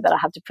 I know that I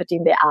have to put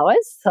in the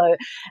hours. So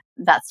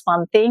that's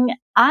one thing.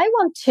 I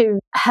want to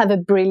have a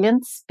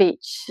brilliant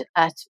speech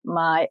at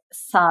my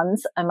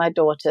son's and my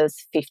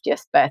daughter's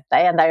 50th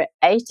birthday. And they're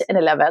 8 and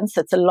 11,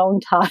 so it's a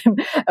long time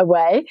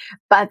away.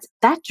 But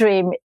that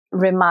dream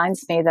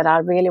reminds me that I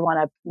really want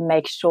to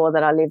make sure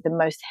that I live the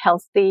most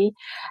healthy,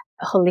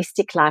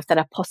 holistic life that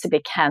I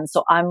possibly can.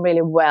 So I'm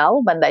really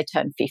well when they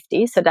turn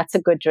 50. So that's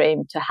a good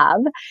dream to have.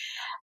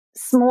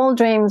 Small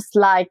dreams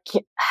like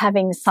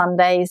having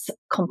Sundays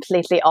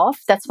completely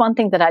off. That's one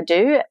thing that I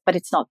do, but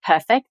it's not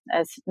perfect,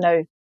 as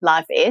no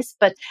life is.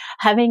 But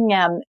having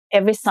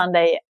every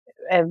Sunday,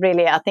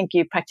 really, I think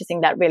you're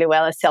practicing that really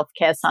well, a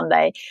self-care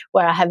Sunday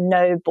where I have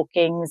no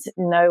bookings,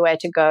 nowhere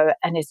to go,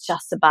 and it's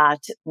just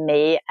about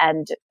me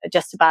and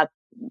just about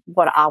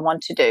what I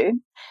want to do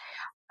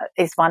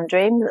is one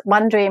dream.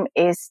 One dream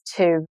is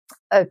to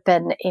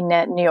open in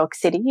New York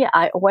City.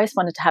 I always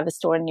wanted to have a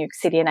store in New York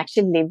City and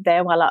actually live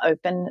there while I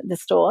open the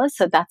store.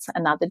 So that's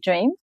another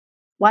dream.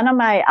 One of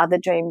my other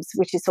dreams,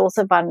 which is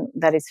also one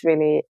that is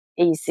really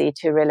easy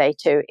to relate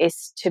to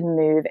is to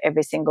move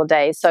every single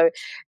day. So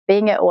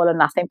being an all or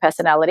nothing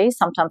personality,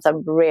 sometimes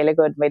I'm really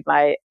good with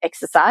my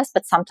exercise,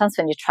 but sometimes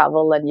when you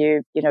travel and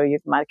you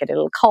might get a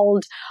little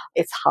cold,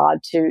 it's hard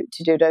to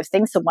do those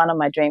things. So one of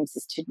my dreams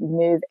is to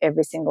move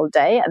every single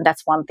day. And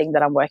that's one thing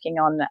that I'm working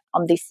on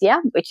this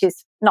year, which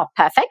is not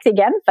perfect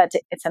again, but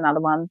it's another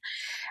one.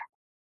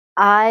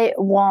 I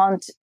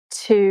want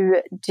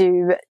to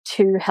do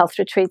 2 health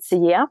retreats a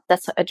year.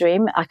 That's a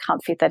dream. I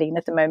can't fit that in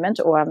at the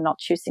moment, or I'm not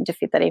choosing to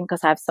fit that in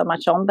because I have so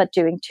much on, but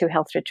doing 2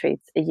 health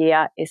retreats a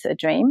year is a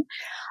dream.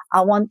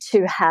 I want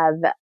to have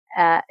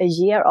a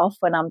year off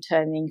when I'm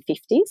turning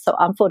 50. So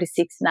I'm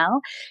 46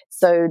 now.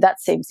 So that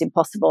seems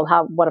impossible.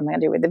 What am I going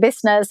to do with the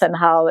business and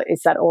how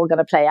is that all going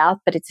to play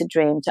out? But it's a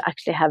dream to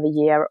actually have a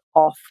year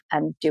off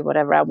and do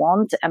whatever I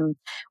want. And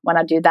when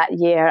I do that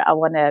year, I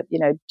want to,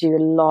 do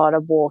a lot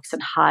of walks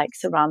and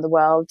hikes around the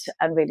world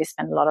and really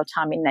spend a lot of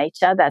time in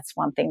nature. That's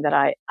one thing that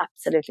I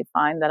absolutely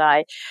find that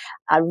I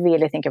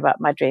really think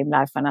about my dream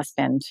life when I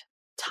spend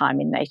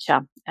time in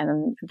nature.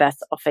 And that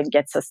often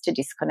gets us to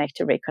disconnect,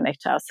 to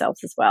reconnect to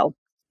ourselves as well.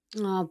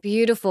 Oh,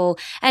 beautiful.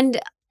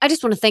 And I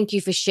just want to thank you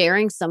for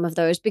sharing some of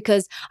those,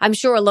 because I'm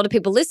sure a lot of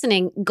people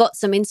listening got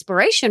some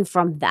inspiration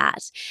from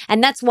that.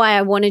 And that's why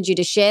I wanted you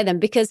to share them,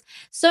 because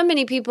so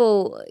many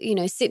people,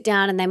 sit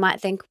down and they might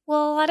think,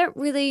 well, I don't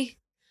really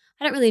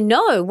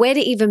know where to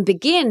even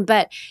begin.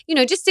 But,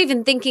 just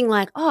even thinking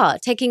like,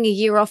 taking a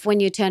year off when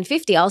you turn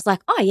 50, I was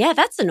like, oh yeah,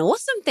 that's an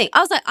awesome thing. I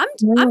was like,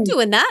 I'm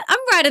doing that. I'm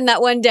writing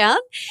that one down.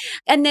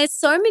 And there's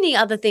so many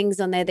other things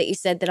on there that you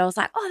said that I was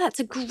like, oh, that's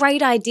a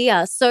great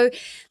idea. So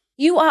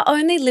you are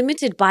only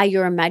limited by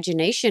your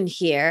imagination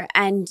here,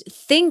 and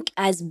think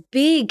as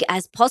big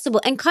as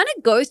possible and kind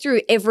of go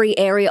through every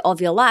area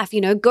of your life.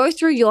 Go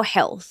through your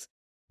health.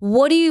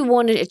 What do you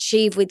want to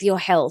achieve with your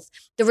health?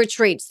 The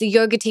retreats, the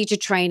yoga teacher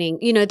training,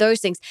 those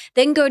things.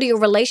 Then go to your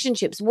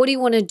relationships. What do you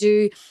want to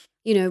do,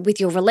 with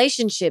your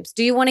relationships?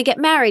 Do you want to get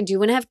married? Do you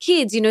want to have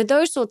kids?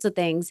 Those sorts of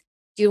things.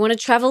 Do you want to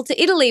travel to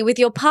Italy with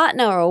your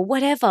partner or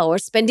whatever, or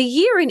spend a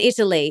year in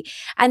Italy?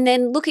 And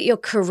then look at your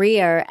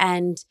career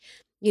and,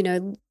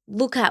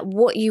 look at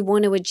what you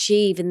want to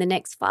achieve in the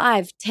next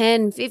 5,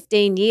 10,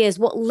 15 years.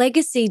 What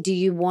legacy do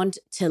you want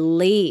to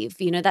leave?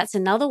 That's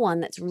another one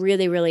that's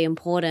really, really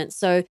important.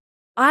 So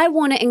I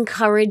want to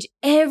encourage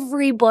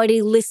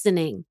everybody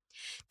listening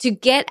to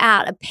get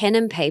out a pen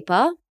and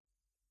paper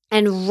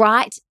and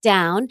write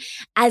down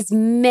as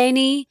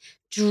many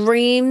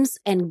dreams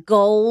and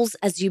goals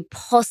as you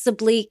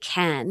possibly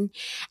can,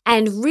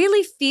 and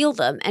really feel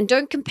them. And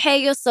don't compare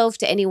yourself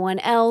to anyone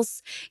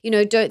else.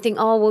 Don't think,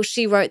 oh, well,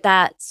 she wrote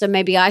that, so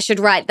maybe I should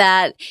write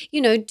that.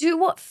 Do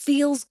what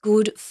feels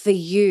good for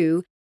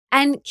you.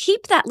 And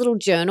keep that little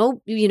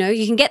journal. You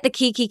can get the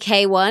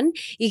Kikki.K one.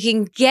 You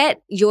can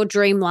get your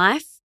dream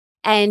life.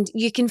 And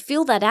you can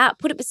fill that out,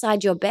 put it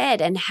beside your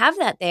bed and have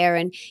that there.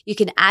 And you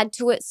can add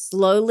to it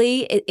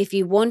slowly if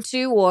you want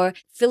to, or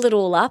fill it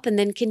all up and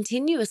then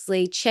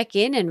continuously check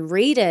in and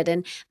read it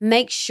and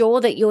make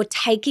sure that you're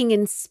taking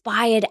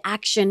inspired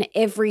action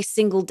every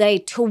single day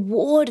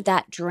toward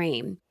that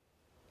dream.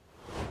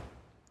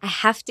 I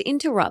have to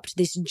interrupt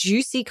this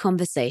juicy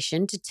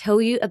conversation to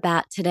tell you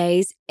about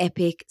today's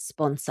epic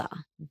sponsor,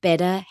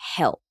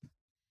 BetterHelp.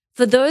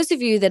 For those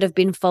of you that have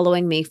been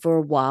following me for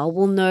a while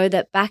will know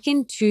that back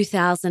in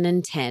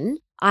 2010,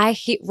 I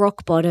hit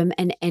rock bottom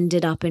and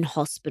ended up in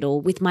hospital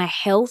with my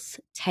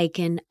health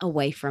taken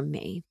away from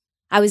me.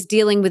 I was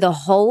dealing with a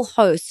whole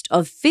host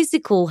of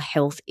physical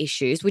health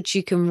issues, which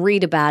you can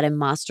read about in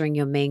Mastering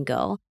Your Mean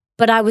Girl.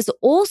 But I was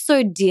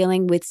also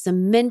dealing with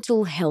some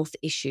mental health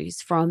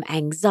issues, from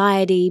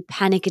anxiety,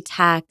 panic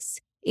attacks,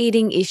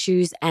 eating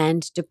issues,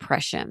 and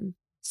depression.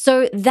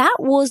 So that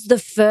was the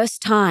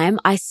first time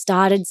I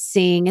started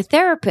seeing a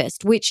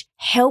therapist, which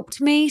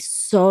helped me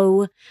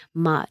so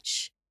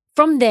much.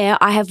 From there,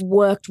 I have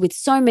worked with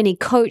so many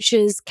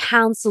coaches,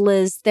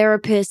 counselors,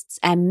 therapists,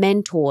 and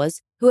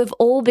mentors who have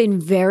all been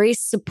very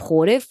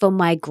supportive for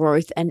my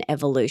growth and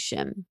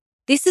evolution.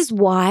 This is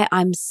why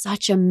I'm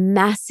such a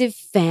massive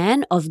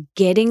fan of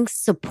getting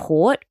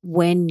support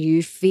when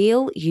you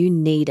feel you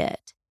need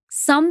it.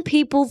 Some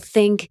people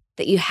think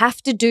that you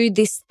have to do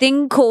this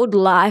thing called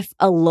life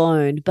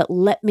alone, but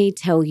let me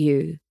tell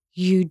you,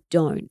 you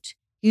don't.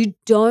 You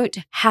don't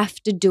have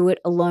to do it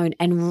alone,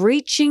 and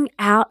reaching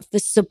out for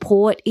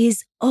support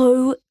is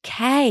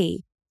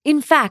okay.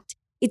 In fact,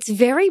 it's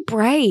very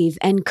brave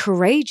and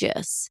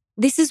courageous.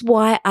 This is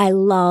why I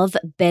love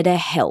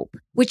BetterHelp,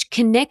 which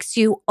connects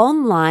you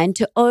online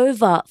to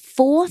over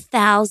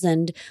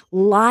 4,000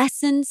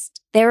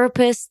 licensed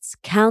therapists,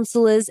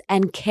 counselors,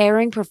 and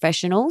caring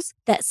professionals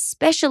that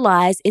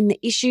specialize in the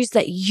issues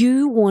that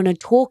you want to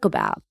talk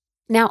about.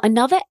 Now,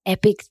 another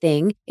epic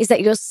thing is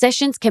that your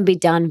sessions can be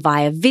done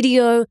via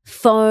video,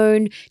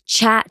 phone,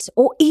 chat,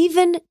 or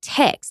even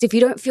text if you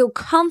don't feel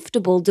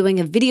comfortable doing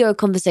a video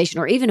conversation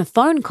or even a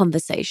phone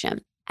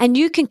conversation. And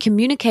you can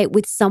communicate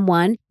with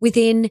someone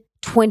within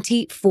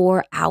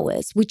 24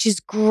 hours, which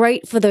is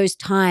great for those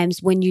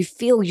times when you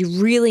feel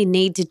you really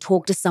need to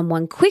talk to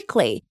someone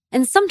quickly.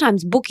 And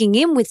sometimes booking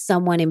in with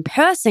someone in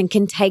person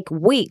can take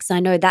weeks. I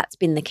know that's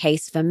been the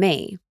case for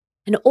me.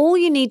 And all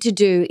you need to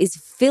do is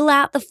fill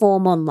out the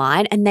form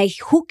online and they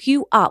hook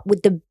you up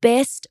with the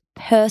best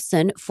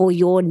person for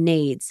your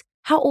needs.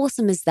 How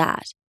awesome is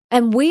that?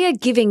 And we are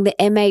giving the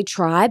MA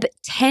Tribe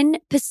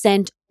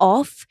 10%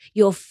 off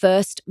your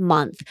first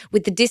month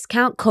with the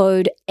discount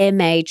code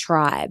MA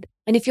Tribe.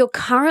 And if you're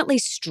currently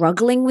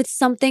struggling with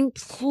something,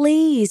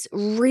 please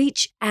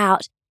reach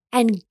out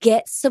and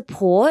get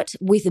support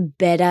with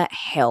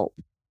BetterHelp.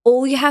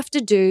 All you have to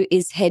do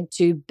is head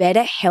to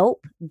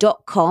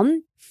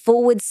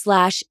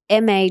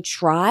betterhelp.com/MA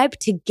Tribe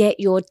to get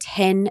your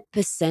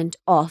 10%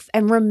 off.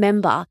 And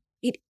remember,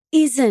 it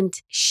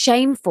isn't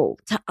shameful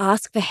to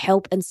ask for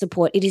help and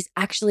support. It is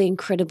actually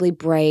incredibly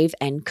brave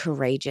and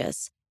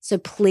courageous. So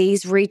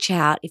please reach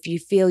out if you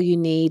feel you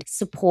need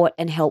support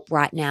and help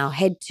right now.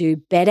 Head to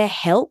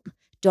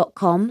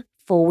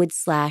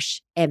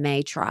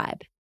betterhelp.com/MA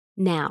Tribe.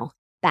 Now,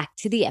 back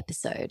to the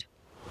episode.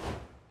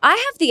 I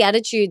have the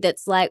attitude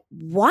that's like,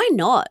 why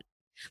not?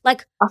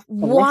 Like,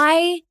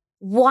 why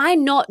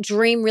not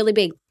dream really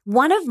big?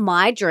 One of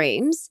my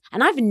dreams,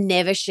 and I've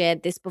never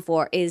shared this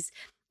before, is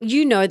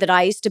that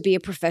I used to be a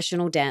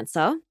professional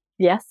dancer.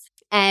 Yes.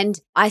 And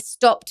I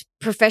stopped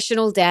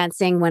professional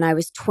dancing when I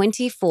was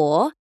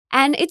 24.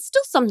 And it's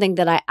still something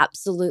that I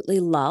absolutely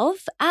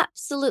love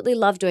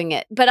doing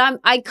it. But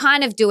I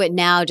kind of do it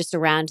now just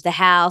around the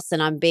house,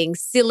 and I'm being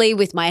silly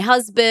with my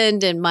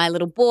husband and my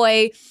little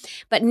boy.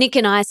 But Nick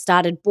and I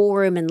started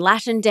ballroom and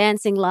Latin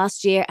dancing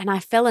last year, and I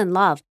fell in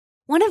love.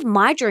 One of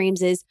my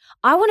dreams is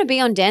I want to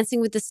be on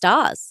Dancing with the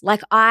Stars.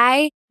 Like,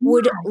 I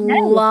would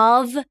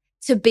love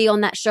to be on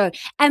that show.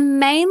 And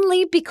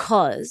mainly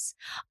because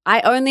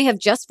I only have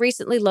just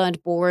recently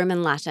learned ballroom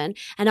and Latin,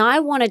 and I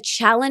want to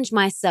challenge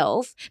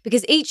myself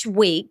because each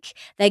week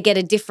they get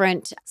a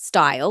different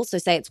style. So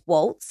say it's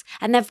waltz,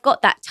 and they've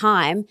got that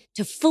time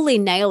to fully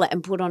nail it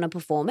and put on a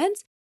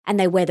performance, and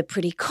they wear the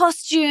pretty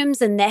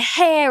costumes and their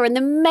hair and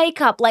the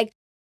makeup. Like,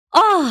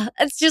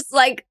 it's just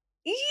like,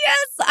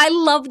 yes, I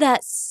love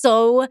that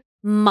so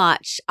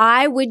much.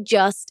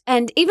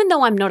 And even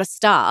though I'm not a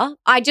star,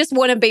 I just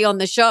want to be on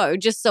the show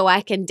just so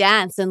I can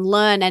dance and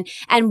learn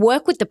and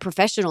work with the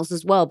professionals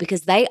as well,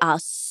 because they are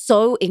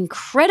so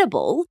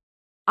incredible.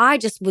 I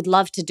just would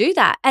love to do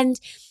that. And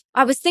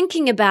I was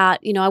thinking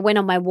about, I went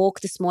on my walk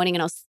this morning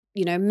and I was,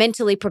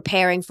 mentally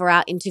preparing for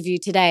our interview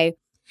today.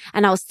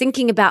 And I was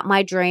thinking about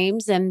my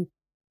dreams and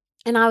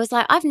I was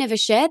like, I've never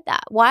shared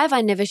that. Why have I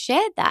never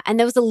shared that? And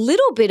there was a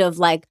little bit of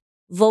like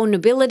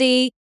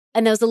vulnerability.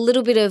 And there was a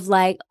little bit of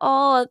like,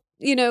 what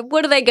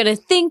are they going to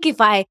think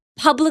if I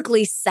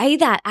publicly say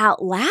that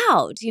out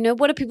loud?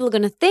 What are people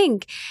going to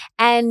think?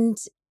 And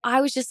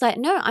I was just like,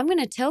 no, I'm going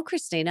to tell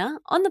Kristina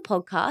on the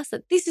podcast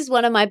that this is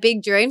one of my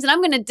big dreams, and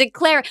I'm going to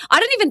declare it. I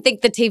don't even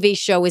think the TV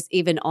show is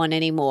even on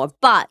anymore,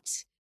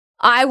 but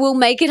I will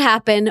make it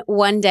happen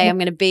one day. I'm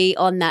going to be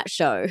on that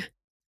show.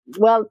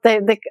 Well,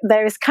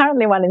 there is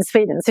currently one in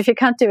Sweden. So if you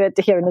can't do it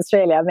here in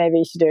Australia, maybe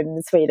you should do it in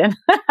Sweden.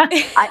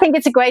 I think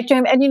it's a great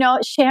dream. And,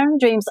 sharing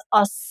dreams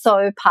are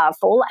so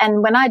powerful.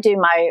 And when I do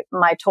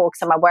my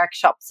talks and my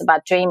workshops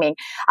about dreaming,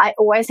 I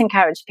always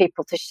encourage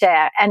people to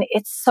share. And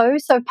it's so,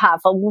 so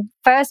powerful.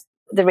 First,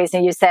 the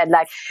reason you said,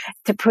 like,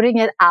 to putting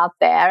it out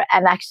there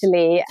and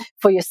actually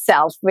for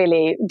yourself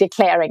really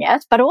declaring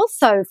it, but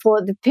also for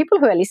the people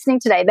who are listening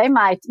today, they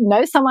might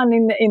know someone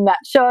in that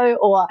show,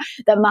 or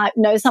they might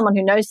know someone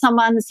who knows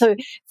someone. So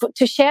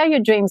to share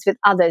your dreams with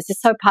others is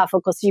so powerful,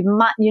 because you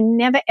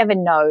never ever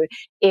know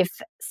if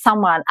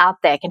someone out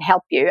there can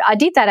help you. I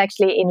did that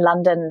actually in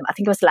London, I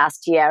think it was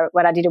last year,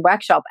 when I did a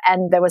workshop,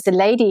 and there was a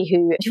lady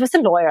she was a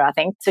lawyer, I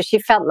think. So she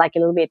felt like a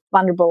little bit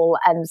vulnerable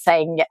and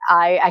saying,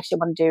 I actually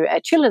want to do a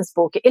children's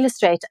book,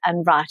 illustrate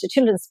and write a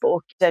children's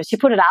book. So she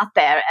put it out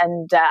there,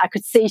 and I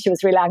could see she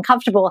was really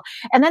uncomfortable.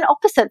 And then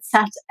opposite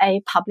sat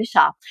a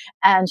publisher,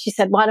 and she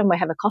said, why don't we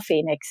have a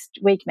coffee next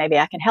week? Maybe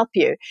I can help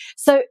you.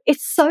 So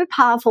it's so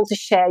powerful to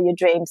share your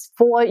dreams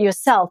for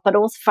yourself, but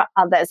also for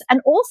others,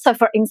 and also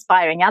for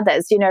inspiring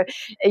others.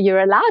 You're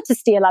allowed to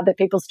steal other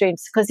people's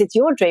dreams because it's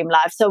your dream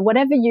life. So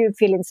whatever you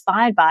feel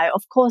inspired by,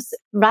 of course,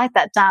 write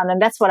that down.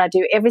 And that's what I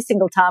do every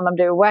single time I'm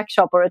doing a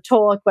workshop or a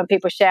talk. When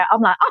people share,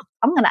 I'm like,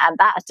 I'm going to add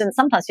that. And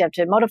sometimes you have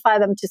to modify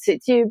them to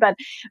suit you, but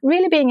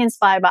really being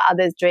inspired by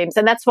others' dreams.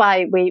 And that's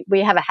why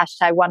we have a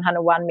hashtag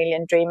 101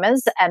 million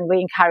dreamers. And we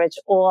encourage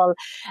all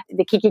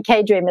the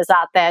Kikki.K dreamers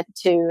out there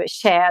to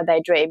share their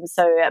dreams.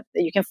 So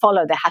you can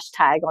follow the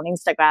hashtag on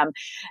Instagram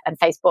and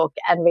Facebook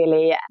and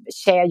really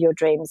share your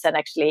dreams and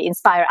actually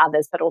inspire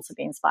others, but also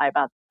be inspired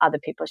by other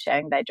people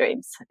sharing their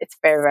dreams. It's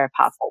very, very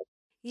powerful.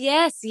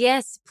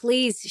 Yes.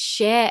 Please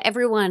share.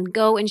 Everyone,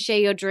 go and share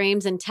your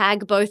dreams and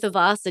tag both of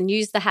us and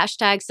use the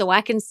hashtag so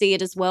I can see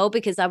it as well,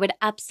 because I would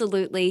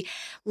absolutely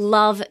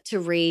love to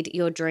read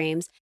your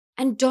dreams.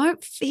 And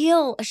don't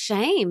feel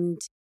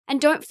ashamed and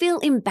don't feel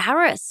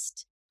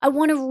embarrassed. I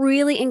want to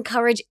really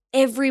encourage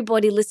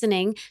everybody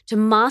listening to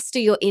master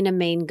your inner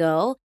mean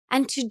girl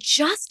and to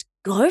just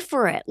go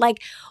for it.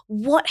 Like,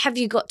 what have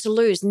you got to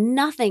lose?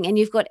 Nothing. And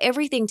you've got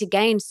everything to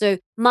gain. So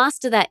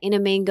master that inner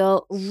mean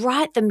girl,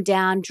 write them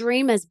down,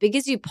 dream as big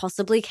as you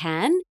possibly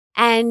can,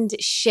 and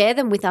share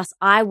them with us.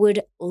 I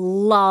would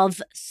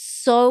love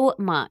so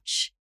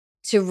much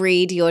to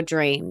read your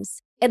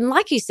dreams. And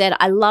like you said,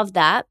 I love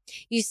that.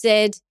 You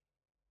said,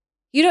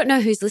 you don't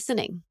know who's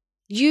listening.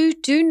 You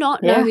do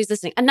not know who's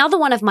listening. Another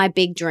one of my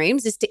big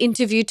dreams is to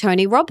interview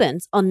Tony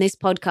Robbins on this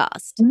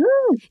podcast.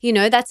 You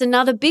know, that's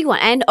another big one.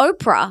 And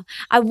Oprah.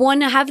 I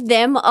want to have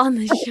them on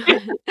the show.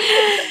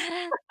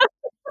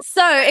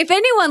 So if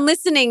anyone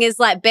listening is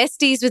like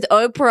besties with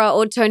Oprah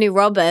or Tony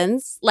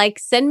Robbins, like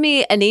send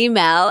me an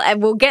email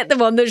and we'll get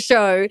them on the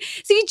show.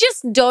 So you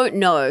just don't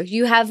know.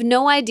 You have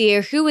no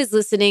idea who is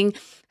listening,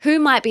 who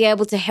might be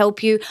able to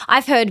help you.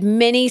 I've heard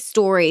many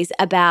stories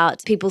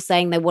about people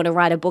saying they want to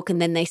write a book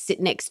and then they sit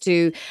next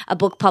to a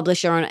book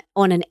publisher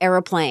on an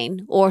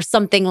airplane or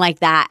something like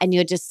that. And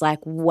you're just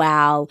like,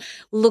 wow,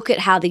 look at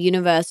how the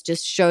universe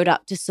just showed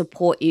up to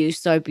support you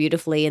so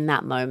beautifully in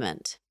that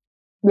moment.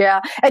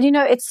 Yeah. And, you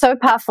know, it's so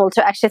powerful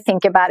to actually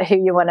think about who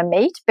you want to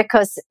meet,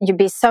 because you'd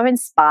be so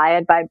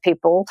inspired by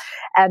people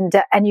and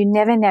you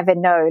never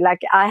know.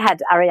 Like I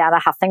had Ariana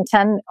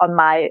Huffington on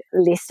my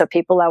list of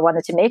people I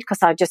wanted to meet because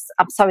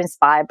I'm so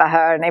inspired by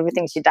her and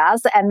everything she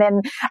does. And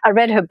then I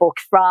read her book,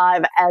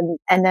 Thrive.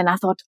 And then I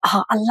thought,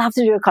 oh, I'd love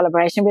to do a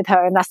collaboration with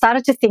her. And I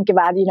started to think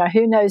about, you know,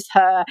 who knows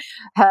her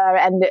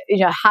and,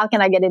 you know, how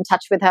can I get in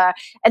touch with her?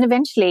 And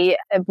eventually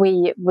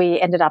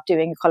we ended up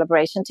doing a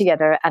collaboration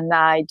together, and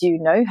I do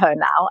know her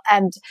now.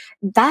 And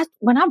that,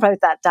 when I wrote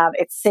that down,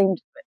 it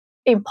seemed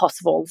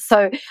impossible.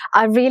 So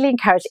I really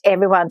encourage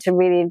everyone to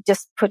really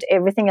just put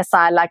everything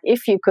aside. Like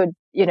if you could,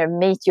 you know,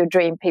 meet your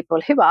dream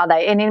people, who are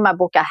they? And in my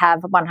book, I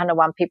have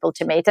 101 people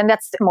to meet. And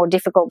that's more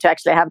difficult to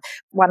actually have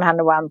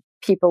 101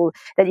 people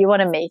that you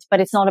want to meet,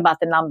 but it's not about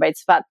the number.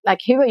 It's about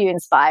like, who are you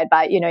inspired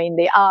by, you know, in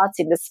the arts,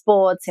 in the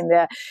sports, in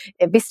the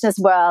business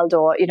world,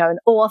 or, you know, an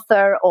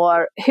author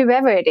or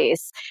whoever it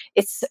is.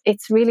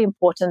 It's really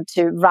important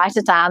to write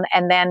it down.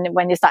 And then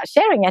when you start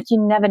sharing it, you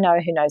never know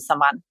who knows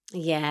someone.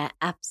 Yeah,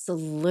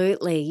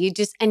 absolutely. You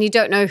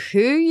don't know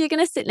who you're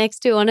going to sit next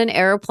to on an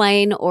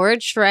airplane or a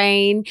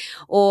train,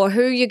 or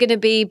who you're going to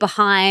be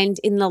behind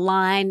in the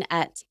line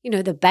at, you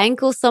know, the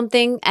bank or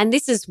something. And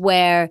this is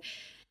where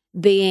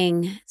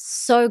being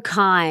so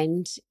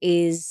kind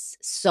is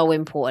so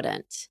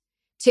important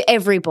to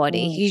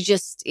everybody.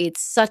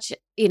 It's such,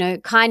 you know,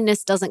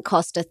 kindness doesn't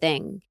cost a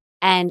thing.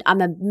 And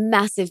I'm a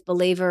massive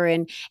believer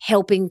in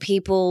helping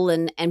people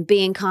and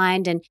being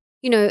kind. And,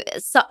 you know,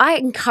 so I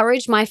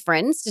encourage my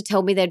friends to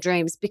tell me their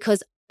dreams,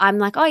 because I'm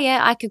like, oh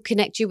yeah, I could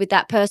connect you with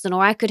that person,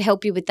 or I could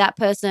help you with that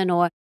person,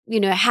 or, you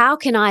know, how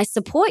can I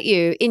support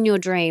you in your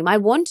dream? I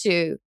want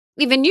to.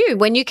 Even you,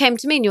 when you came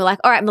to me and you were like,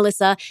 all right,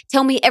 Melissa,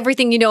 tell me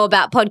everything you know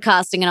about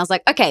podcasting. And I was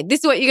like, okay,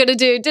 this is what you're going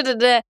to do. Da, da,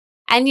 da.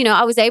 And, you know,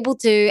 I was able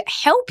to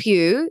help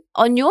you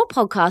on your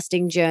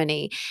podcasting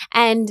journey.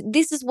 And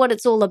this is what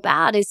it's all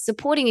about, is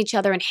supporting each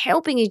other and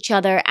helping each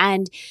other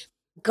and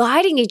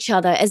guiding each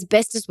other as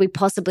best as we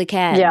possibly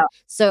can. Yeah.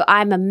 So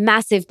I'm a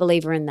massive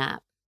believer in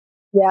that.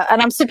 Yeah,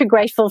 and I'm super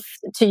grateful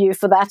to you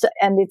for that.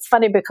 And it's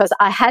funny because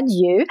I had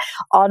you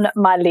on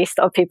my list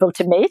of people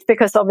to meet,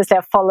 because obviously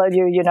I followed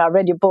you, you know, I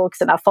read your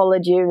books and I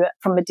followed you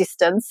from a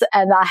distance,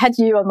 and I had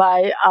you on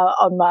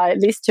my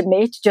list to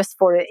meet just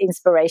for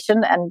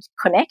inspiration and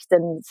connect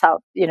and, so,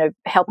 you know,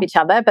 help each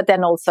other. But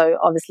then also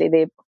obviously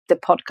the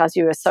podcast,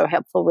 you were so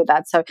helpful with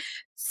that. So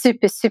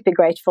super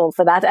grateful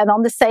for that. And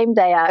on the same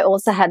day, I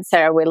also had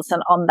Sarah Wilson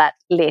on that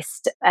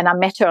list, and I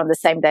met her on the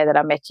same day that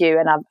I met you.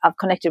 And I've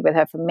connected with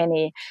her for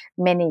many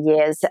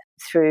years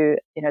through,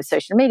 you know,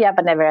 social media,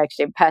 but never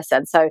actually in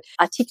person. So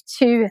I ticked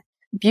 2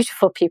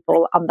 beautiful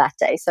people on that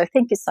day. So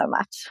thank you so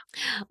much.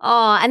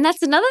 Oh, and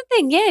that's another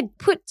thing. Yeah,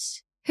 put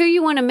who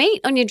you want to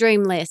meet on your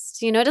dream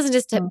list. You know, it doesn't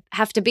just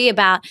have to be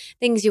about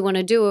things you want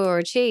to do or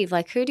achieve.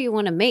 Like, who do you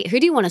want to meet? Who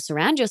do you want to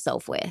surround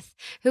yourself with?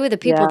 Who are the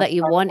people that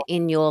you want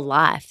in your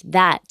life?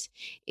 That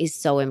is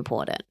so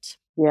important.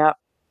 Yeah.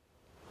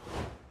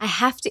 I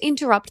have to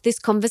interrupt this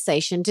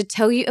conversation to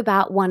tell you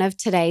about one of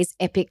today's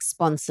epic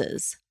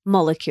sponsors,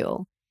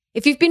 Molecule.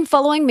 If you've been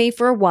following me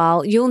for a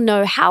while, you'll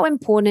know how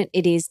important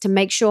it is to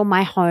make sure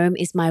my home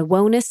is my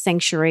wellness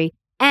sanctuary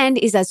and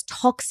is as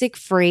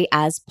toxic-free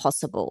as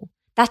possible.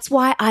 That's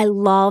why I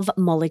love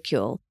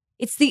Molecule.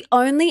 It's the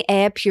only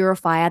air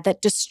purifier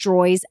that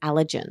destroys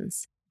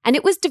allergens. And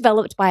it was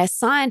developed by a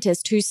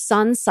scientist whose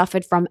son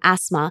suffered from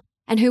asthma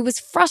and who was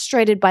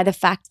frustrated by the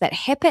fact that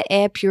HEPA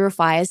air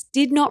purifiers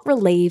did not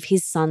relieve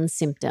his son's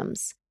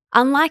symptoms.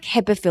 Unlike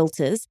HEPA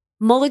filters,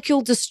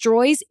 Molecule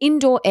destroys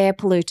indoor air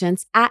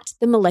pollutants at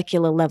the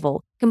molecular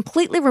level,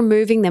 completely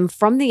removing them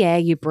from the air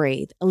you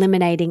breathe,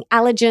 eliminating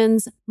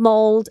allergens,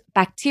 mold,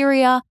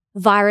 bacteria,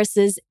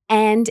 viruses,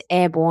 and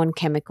airborne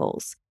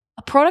chemicals.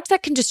 A product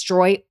that can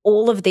destroy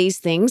all of these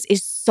things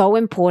is so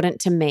important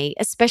to me,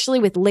 especially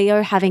with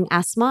Leo having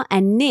asthma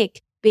and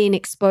Nick being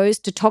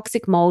exposed to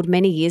toxic mold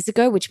many years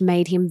ago, which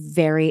made him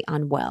very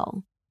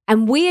unwell.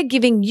 and we are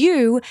giving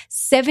you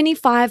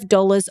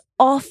 $75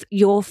 off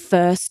your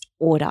first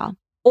order.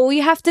 All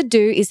you have to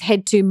do is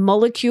head to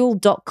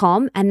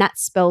molecule.com, and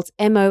that's spelled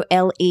MOLEKULE.com,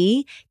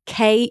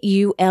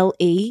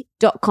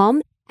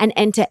 and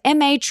enter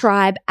MA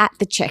Tribe at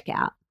the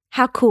checkout.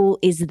 How cool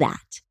is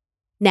that?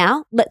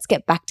 Now, let's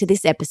get back to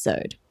this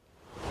episode.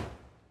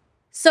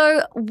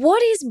 So,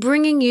 what is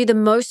bringing you the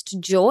most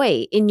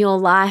joy in your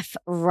life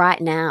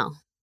right now?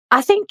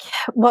 I think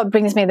what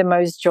brings me the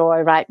most joy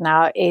right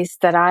now is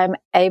that I'm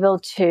able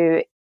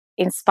to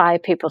inspire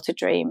people to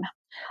dream.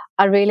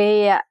 I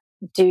really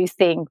do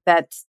think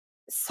that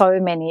so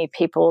many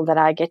people that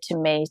I get to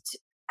meet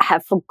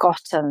have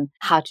forgotten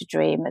how to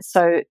dream.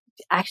 So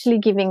actually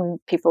giving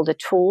people the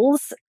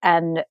tools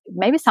and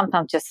maybe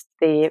sometimes just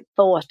the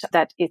thought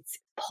that it's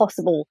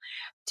possible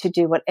to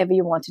do whatever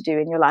you want to do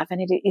in your life,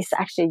 and it is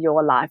actually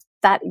your life,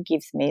 that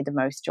gives me the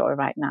most joy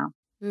right now.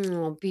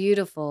 Oh,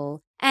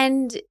 beautiful.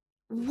 And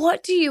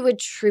what do you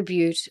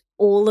attribute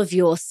all of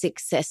your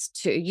success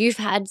to? You've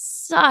had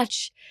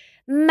such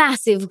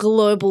massive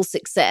global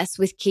success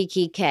with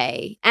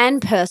Kikki.K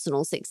and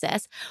personal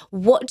success.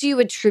 What do you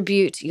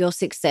attribute your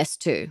success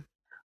to?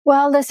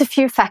 Well, there's a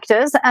few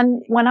factors.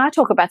 And when I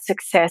talk about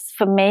success,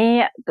 for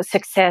me, the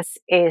success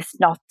is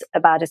not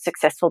about a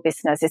successful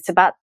business. It's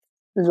about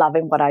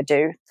loving what I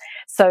do.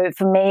 So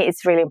for me,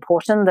 it's really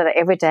important that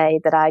every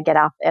day that I get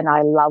up and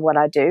I love what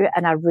I do,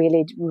 and I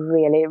really,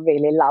 really,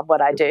 really love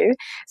what I do.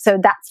 So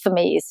that's for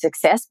me is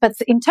success. But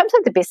in terms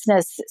of the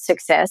business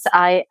success,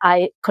 I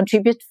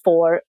contribute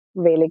for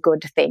really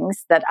good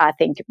things that I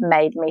think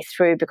made me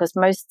through, because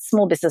most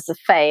small businesses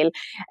fail.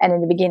 And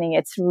in the beginning,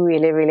 it's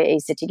really, really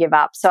easy to give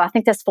up. So I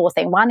think there's four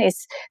things. One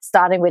is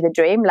starting with a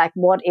dream, like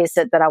what is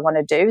it that I want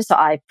to do? So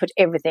I put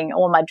everything,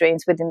 all my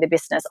dreams within the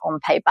business on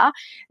paper.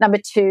 Number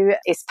two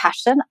is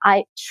passion.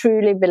 I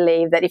truly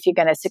believe that if you're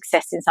going to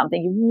success in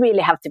something, you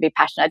really have to be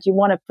passionate. You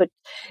want to put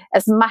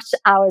as much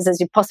hours as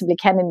you possibly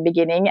can in the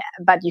beginning,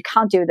 but you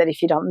can't do that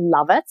if you don't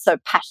love it. So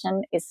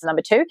passion is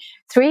number two.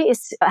 Three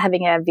is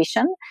having a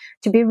vision,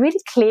 to be really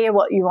clear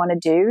what you want to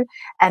do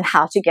and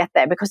how to get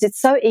there, because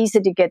it's so easy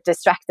to get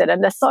distracted,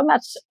 and there's so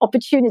much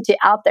opportunity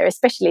out there,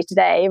 especially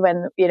today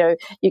when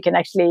you can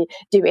actually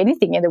do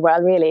anything in the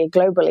world really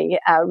globally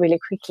really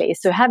quickly.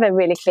 So have a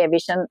really clear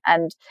vision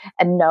and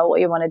know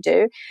what you want to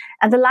do.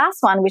 And the last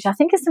one, which I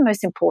think is the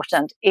most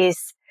important,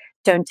 is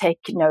don't take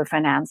no for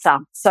an answer.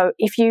 So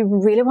if you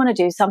really want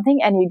to do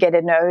something and you get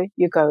a no,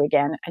 you go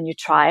again and you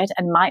try it,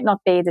 and might not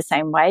be the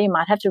same way. You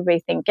might have to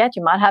rethink it.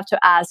 You might have to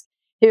ask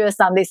who has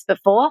done this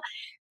before.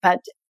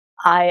 But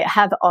I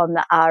have on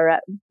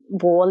our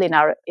wall in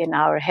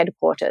our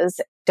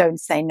headquarters, don't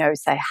say no,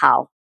 say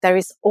how. There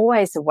is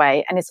always a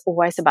way, and it's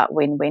always about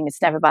win-win.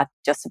 It's never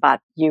just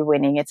about you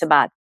winning. It's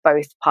about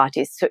both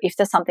parties. So if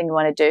there's something you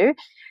want to do,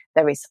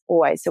 there is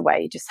always a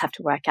way. You just have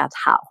to work out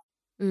how.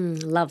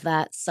 Love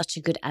that. Such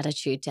a good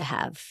attitude to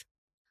have.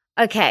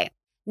 Okay.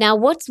 Now,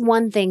 what's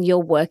one thing you're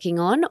working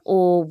on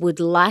or would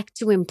like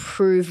to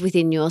improve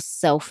within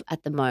yourself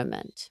at the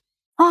moment?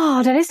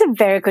 Oh, that is a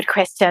very good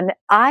question.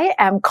 I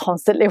am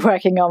constantly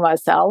working on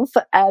myself,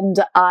 and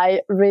I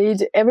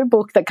read every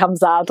book that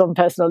comes out on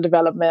personal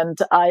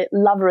development. I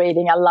love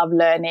reading. I love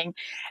learning.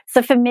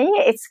 So for me,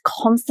 it's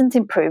constant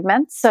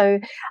improvement. So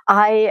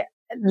I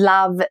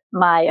love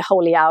my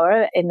holy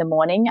hour in the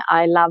morning.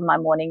 I love my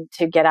morning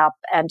to get up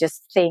and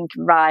just think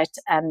right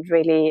and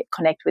really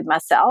connect with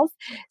myself.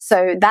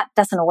 So that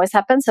doesn't always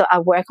happen. So I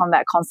work on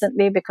that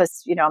constantly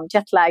because, I'm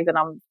jet lagged and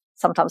I'm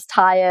sometimes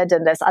tired,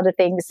 and there's other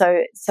things.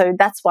 So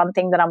that's one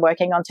thing that I'm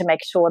working on, to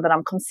make sure that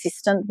I'm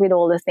consistent with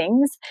all the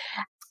things,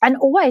 and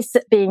always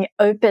being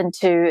open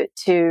to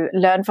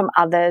learn from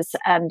others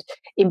and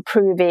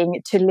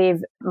improving to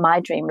live my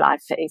dream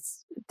life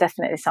is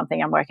definitely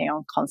something I'm working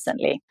on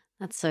constantly.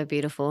 That's so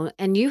beautiful.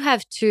 And you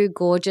have two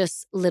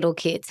gorgeous little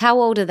kids. How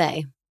old are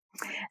they?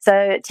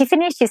 So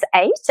Tiffany, she's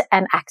 8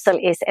 and Axel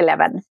is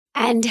 11.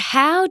 And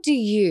how do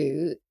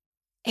you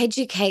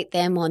educate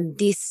them on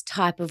this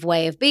type of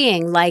way of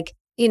being? Like,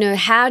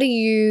 how do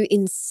you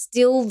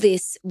instill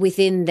this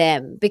within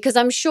them? Because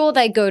I'm sure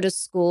they go to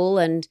school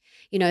and,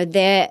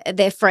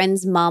 their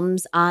friends'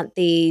 mums aren't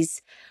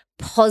these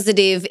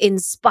positive,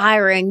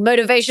 inspiring,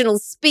 motivational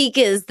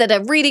speakers that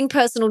are reading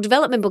personal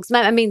development books.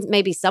 I mean,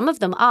 maybe some of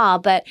them are,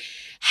 but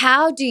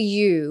how do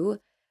you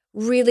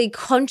really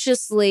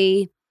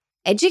consciously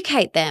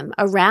educate them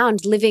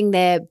around living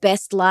their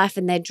best life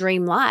and their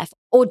dream life?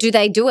 Or do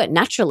they do it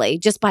naturally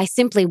just by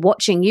simply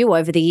watching you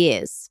over the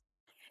years?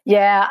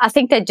 Yeah, I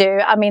think they do.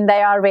 I mean,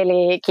 they are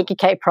really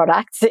Kikki.K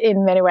products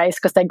in many ways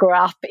because they grew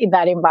up in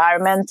that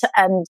environment,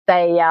 and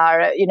they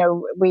are,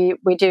 we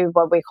do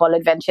what we call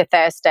Adventure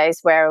Thursdays,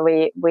 where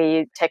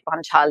we take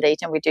one child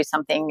each and we do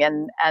something,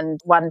 and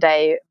one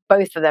day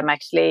both of them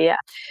actually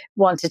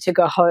wanted to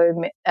go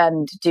home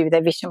and do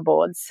their vision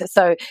boards.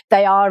 So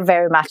they are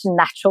very much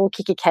natural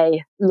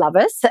Kikki.K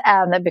lovers,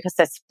 because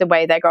that's the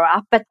way they grow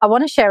up. But I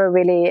want to share a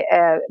really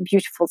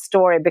beautiful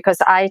story, because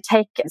I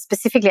take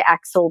specifically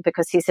Axel,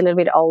 because he's a little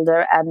bit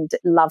older and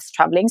loves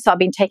traveling. So I've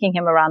been taking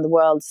him around the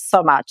world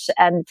so much.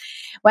 And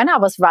when I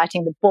was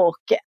writing the book,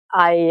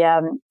 I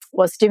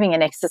was doing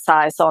an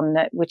exercise on,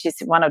 which is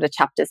one of the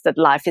chapters, that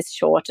life is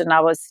short. And I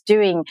was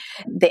doing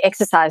the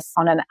exercise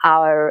on an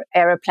hour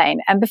aeroplane.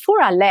 And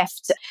before I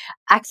left,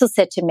 Axel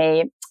said to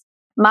me,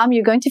 Mom,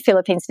 you're going to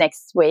Philippines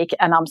next week,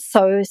 and I'm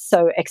so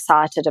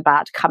excited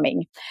about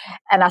coming.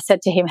 And I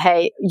said to him,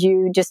 hey,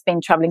 you just been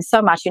traveling so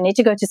much. You need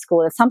to go to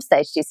school at some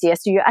stage this year,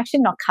 so you're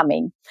actually not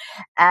coming.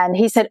 And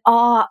he said,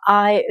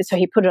 so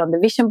he put it on the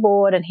vision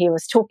board, and he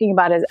was talking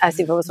about it as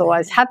if it was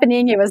always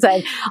happening. He was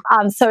saying,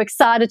 I'm so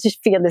excited to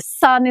feel the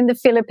sun in the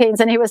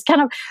Philippines. And he was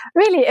kind of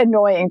really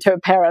annoying to a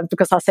parent,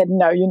 because I said,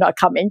 no, you're not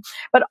coming.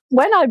 But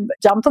when I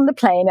jumped on the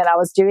plane and I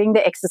was doing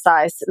the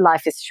exercise,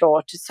 life is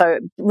short. So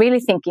really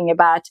thinking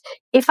about,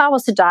 if I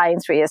was to die in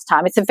 3 years'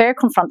 time, it's a very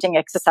confronting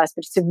exercise,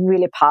 but it's a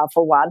really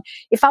powerful one.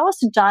 If I was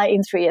to die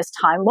in 3 years'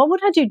 time, what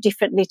would I do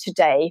differently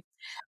today?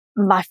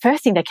 My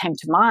first thing that came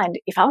to mind,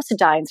 if I was to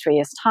die in 3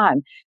 years'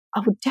 time,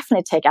 I would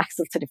definitely take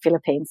Axel to the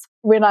Philippines.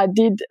 When I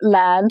did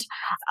land,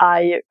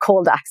 I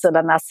called Axel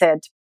and I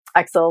said,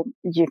 Axel,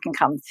 you can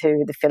come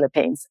to the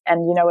Philippines.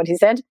 And you know what he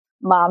said?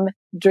 Mom,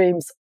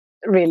 dreams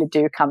really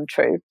do come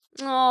true.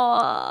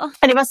 Aww.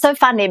 And it was so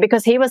funny,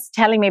 because he was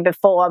telling me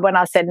before, when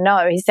I said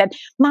no, he said,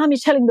 Mom, you're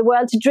telling the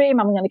world to dream.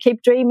 I'm going to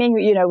keep dreaming,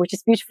 which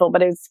is beautiful.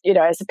 But it's,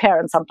 as a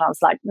parent, sometimes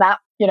like, nah,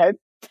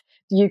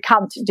 you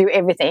can't do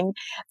everything.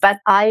 But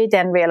I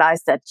then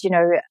realized that,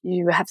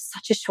 you have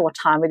such a short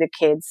time with your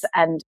kids.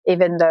 And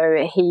even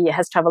though he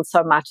has traveled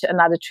so much,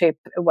 another trip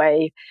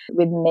away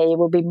with me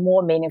will be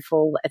more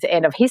meaningful at the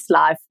end of his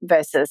life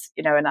versus,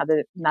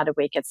 another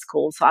week at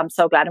school. So I'm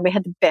so glad. And we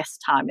had the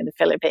best time in the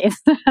Philippines.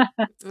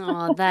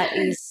 Oh, that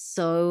is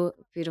so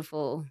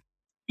beautiful.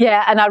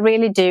 Yeah, and I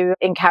really do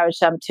encourage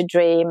them to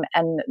dream,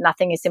 and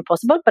nothing is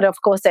impossible. But of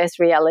course, there's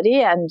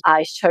reality, and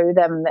I show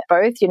them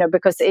both,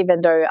 because even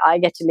though I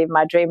get to live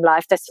my dream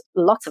life, there's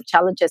lots of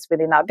challenges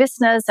within our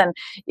business. And,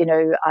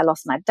 I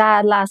lost my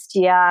dad last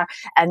year,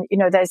 and,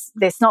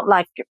 there's not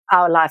like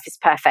our life is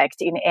perfect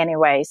in any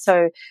way.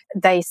 So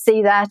they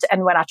see that.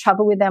 And when I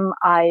travel with them,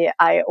 I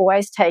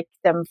always take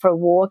them for a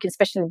walk,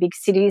 especially in big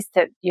cities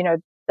that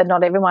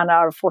not everyone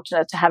are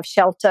fortunate to have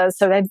shelter.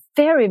 So they're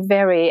very,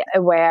 very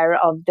aware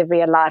of the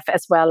real life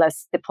as well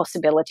as the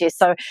possibilities.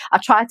 So I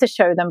try to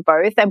show them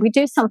both. And we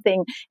do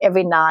something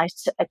every night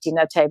at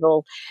dinner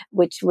table,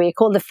 which we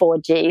call the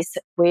 4Gs.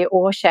 We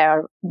all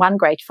share one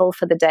grateful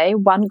for the day,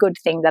 one good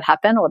thing that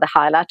happened, or the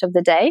highlight of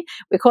the day.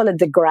 We call it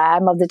the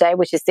gram of the day,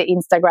 which is the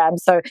Instagram.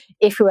 So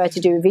if we were to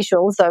do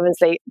visuals,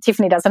 obviously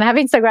Tiffany doesn't have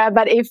Instagram,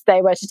 but if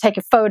they were to take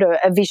a photo,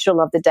 a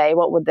visual of the day,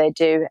 what would they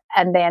do?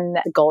 And then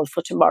the goal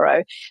for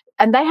tomorrow.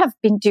 And they have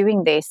been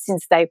doing this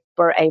since they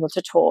were able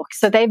to talk.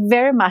 So they're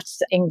very much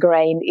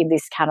ingrained in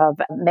this kind of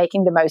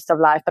making the most of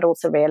life, but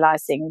also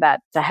realizing that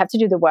they have to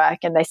do the work.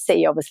 And they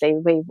see, obviously,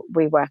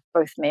 we work,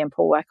 both me and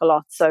Paul work a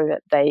lot. So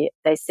they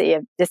see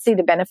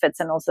the benefits,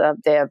 and also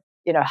their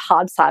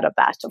hard side of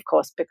that, of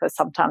course, because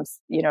sometimes,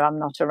 I'm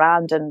not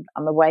around and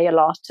I'm away a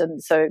lot.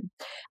 And so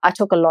I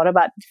talk a lot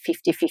about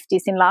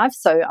 50-50s in life.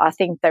 So I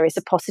think there is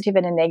a positive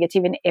and a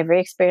negative in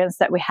every experience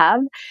that we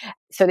have.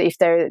 So if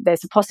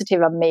there's a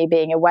positive of me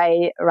being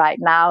away right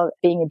now,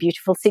 being a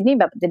beautiful Sydney,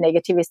 but the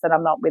negative is that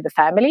I'm not with the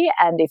family.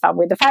 And if I'm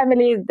with the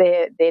family,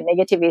 the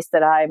negative is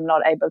that I'm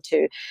not able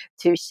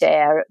to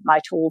share my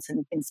tools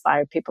and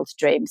inspire people to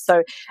dream.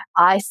 So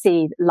I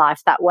see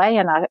life that way.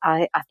 And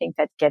I think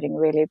that getting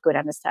really good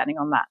understanding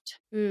on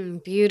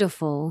that.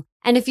 Beautiful.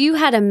 And if you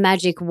had a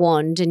magic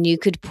wand and you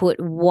could put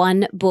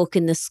one book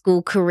in the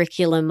school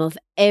curriculum of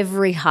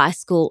every high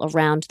school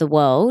around the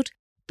world,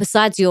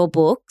 besides your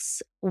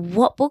books,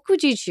 what book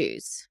would you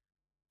choose?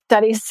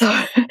 That is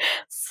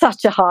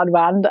such a hard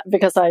one,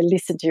 because I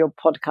listen to your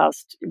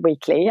podcast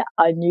weekly.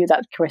 I knew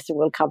that question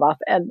will come up,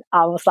 and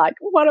I was like,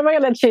 what am I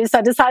going to choose? So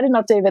I decided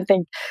not to even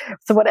think.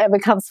 So whatever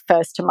comes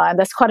first to mind.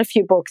 There's quite a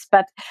few books,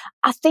 but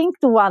I think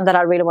the one that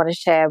I really want to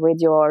share with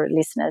your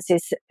listeners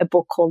is a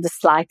book called The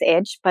Slight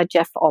Edge by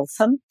Jeff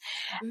Olson.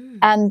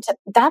 And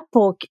that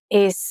book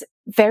is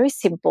very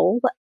simple,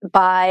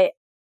 by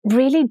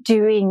really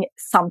doing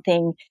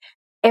something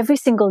every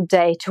single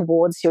day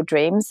towards your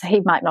dreams.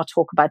 He might not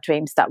talk about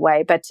dreams that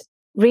way, but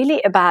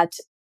really about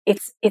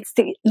it's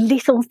the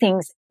little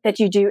things that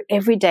you do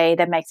every day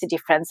that makes a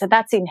difference. And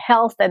that's in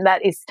health, and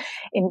that is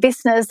in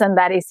business, and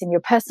that is in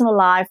your personal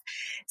life.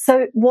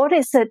 So what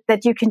is it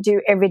that you can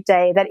do every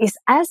day that is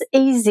as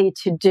easy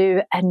to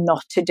do and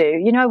not to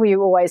do? We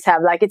always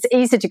have, like, it's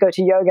easy to go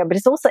to yoga, but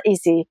it's also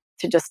easy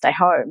to just stay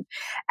home.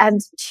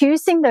 And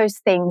choosing those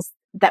things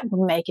that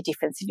will make a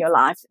difference in your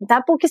life.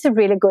 That book is a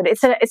really good, it's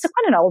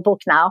quite an old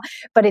book now,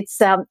 but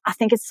it's, I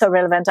think it's so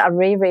relevant. I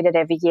reread it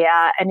every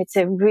year, and it's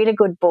a really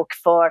good book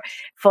for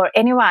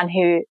anyone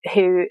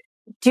who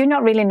do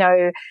not really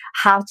know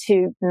how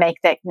to make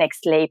that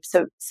next leap.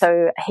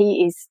 So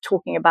he is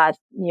talking about,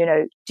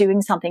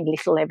 doing something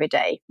little every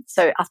day.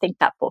 So I think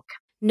that book.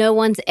 No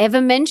one's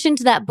ever mentioned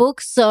that book,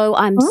 so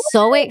I'm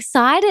so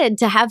excited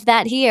to have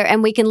that here,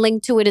 and we can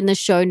link to it in the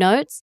show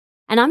notes.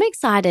 And I'm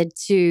excited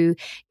to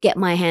get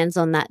my hands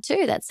on that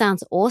too. That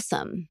sounds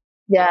awesome.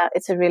 Yeah,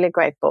 it's a really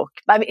great book.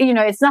 I mean,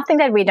 it's nothing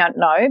that we don't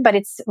know, but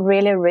it's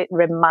really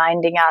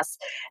reminding us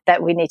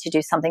that we need to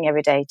do something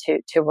every day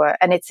to work.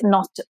 And it's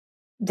not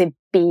the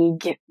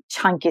big,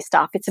 chunky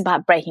stuff. It's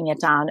about breaking it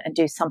down and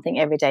do something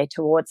every day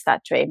towards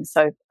that dream.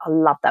 So I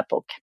love that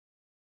book.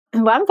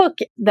 One book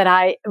that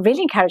I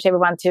really encourage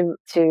everyone to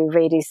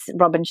read is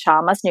Robin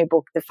Sharma's new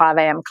book, The 5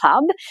 a.m.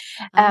 Club,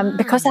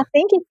 because I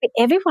think if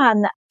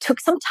everyone took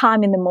some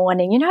time in the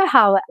morning, you know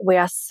how we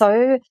are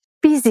so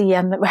busy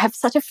and we have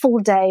such a full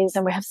days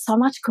and we have so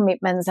much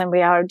commitments and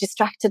we are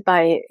distracted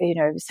by,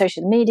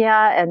 social media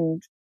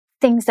and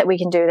things that we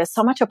can do. There's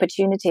so much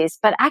opportunities,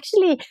 but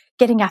actually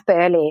getting up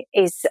early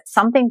is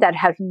something that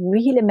has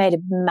really made a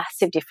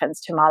massive difference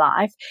to my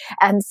life.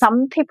 And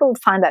some people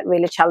find that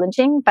really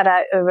challenging, but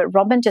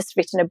Robin just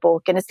written a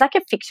book, and it's like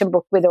a fiction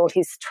book with all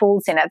his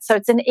tools in it. So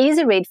it's an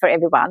easy read for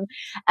everyone.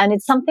 And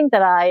it's something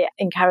that I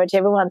encourage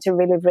everyone to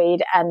really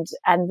read and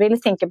really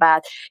think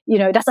about.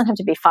 It doesn't have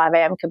to be 5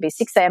 a.m., it could be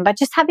 6 a.m., but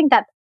just having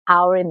that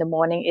hour in the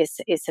morning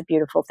is a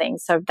beautiful thing.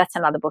 So that's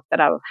another book that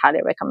I would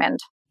highly recommend.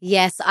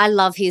 Yes, I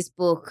love his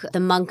book, The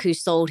Monk Who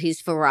Sold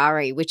His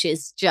Ferrari, which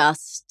is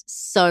just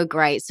so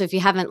great. So if you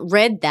haven't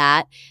read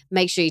that,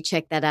 make sure you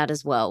check that out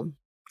as well.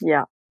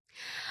 Yeah.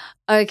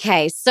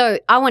 Okay, so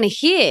I want to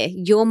hear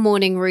your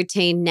morning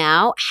routine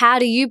now. How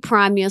do you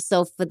prime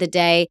yourself for the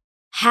day?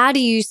 How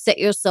do you set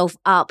yourself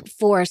up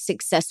for a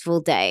successful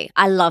day?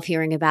 I love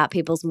hearing about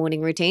people's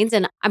morning routines,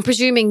 and I'm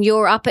presuming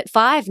you're up at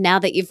 5 now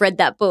that you've read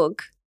that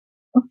book.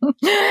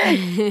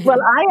 Well,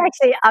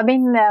 I've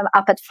been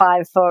up at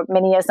 5 for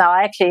many years now.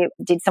 I actually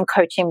did some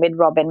coaching with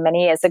Robin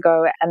many years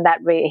ago, and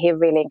he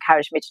really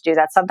encouraged me to do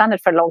that. So I've done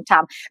it for a long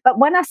time. But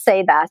when I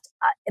say that,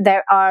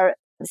 there are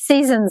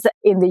seasons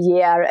in the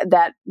year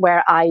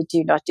where I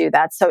do not do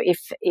that. So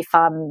if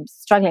I'm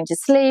struggling to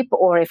sleep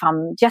or if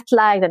I'm jet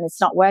lagged and it's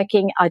not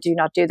working, I do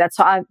not do that.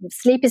 So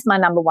sleep is my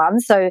number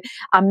one. So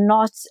I'm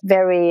not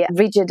very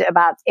rigid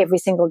about every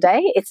single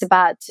day. It's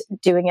about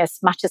doing as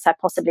much as I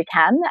possibly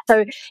can.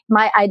 So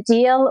my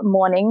ideal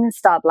morning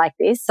start like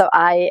this. So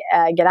I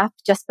get up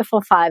just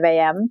before 5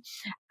 a.m.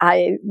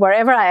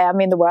 Wherever I am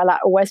in the world, I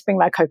always bring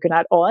my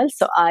coconut oil.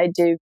 So I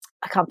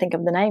can't think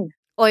of the name.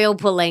 Oil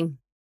pulling.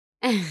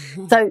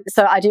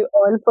 So I do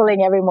oil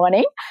pulling every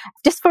morning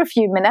just for a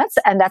few minutes.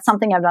 And that's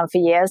something I've done for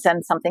years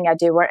and something I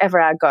do wherever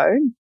I go.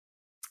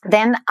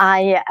 Then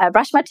I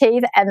brush my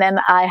teeth, and then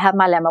I have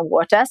my lemon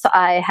water. So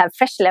I have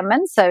fresh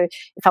lemons. So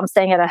if I'm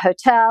staying at a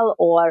hotel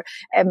or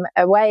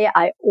away,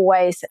 I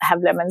always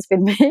have lemons with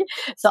me.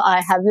 So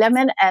I have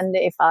lemon, and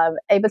if I'm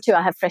able to,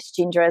 I have fresh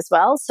ginger as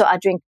well. So I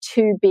drink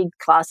 2 big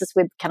glasses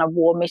with kind of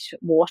warmish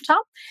water.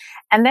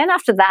 And then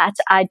after that,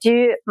 I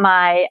do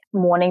my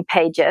morning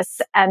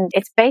pages. And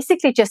it's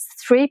basically just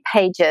 3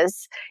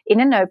 pages in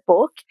a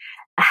notebook,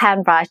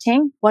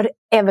 handwriting,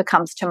 whatever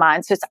comes to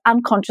mind. So it's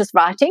unconscious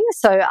writing.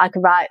 So I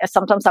could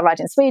sometimes I write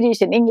in Swedish,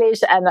 in English,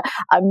 and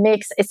I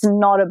mix. It's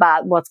not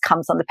about what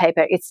comes on the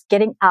paper. It's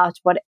getting out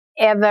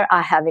whatever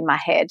I have in my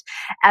head.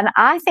 And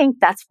I think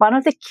that's one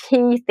of the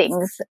key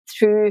things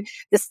through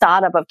the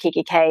startup of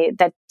Kikki.K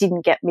that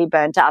didn't get me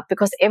burnt out,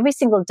 because every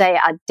single day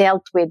I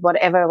dealt with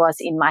whatever was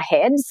in my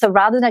head. So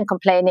rather than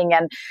complaining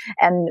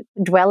and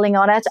dwelling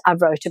on it, I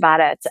wrote about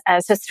it.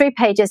 So it's 3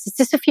 pages. It's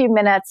just a few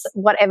minutes,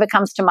 whatever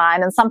comes to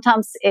mind. And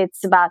sometimes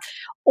it's about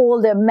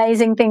all the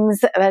amazing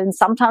things, and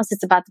sometimes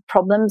it's about the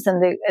problems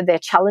and the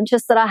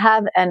challenges that I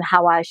have and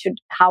how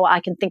I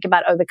can think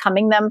about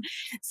overcoming them.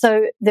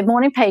 So the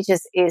morning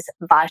pages is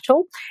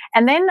vital.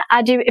 And then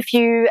I do a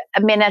few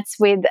minutes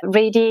with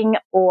reading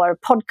or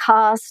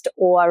podcast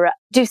or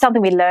do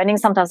something with learning.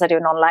 Sometimes I do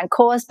an online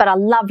course, but I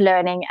love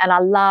learning and I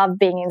love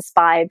being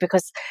inspired,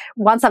 because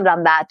once I've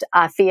done that,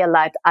 I feel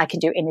like I can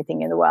do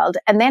anything in the world.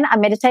 And then I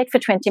meditate for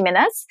 20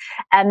 minutes,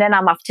 and then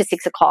I'm up to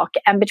 6 o'clock.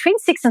 And between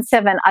 6 and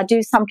 7, I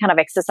do some kind of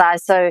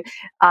exercise. So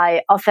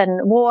I often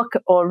walk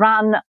or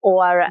run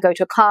or go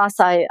to a class.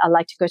 I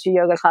like to go to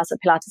yoga class or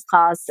Pilates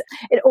class.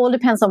 It all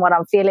depends on what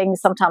I'm feeling.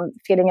 Sometimes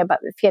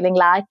feeling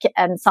like,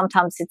 and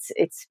sometimes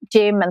it's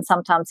gym, and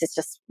sometimes it's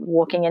just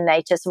walking in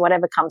nature. So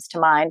whatever comes to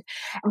mind.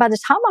 By the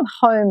time I'm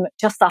home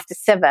just after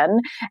 7,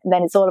 and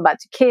then it's all about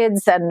the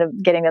kids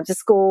and getting them to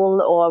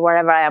school or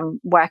wherever I am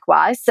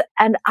work-wise.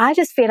 And I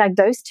just feel like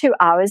those 2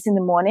 hours in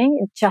the morning,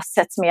 it just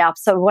sets me up.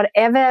 So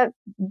whatever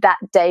that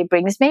day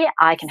brings me,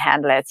 I can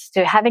handle it.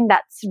 So having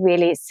that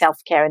really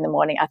self-care in the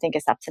morning, I think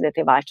is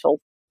absolutely vital.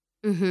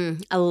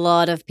 Mm-hmm. A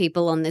lot of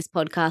people on this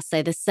podcast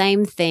say the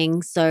same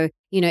thing. So,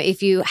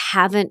 if you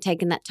haven't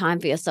taken that time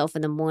for yourself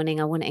in the morning,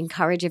 I want to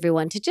encourage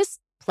everyone to just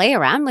play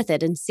around with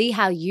it and see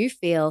how you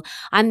feel.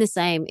 I'm the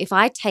same. If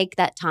I take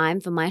that time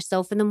for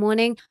myself in the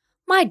morning,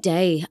 my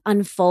day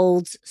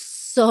unfolds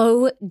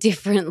so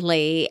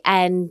differently,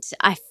 and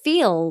I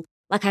feel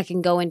like I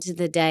can go into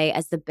the day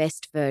as the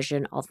best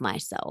version of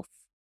myself.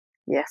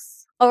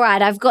 Yes. All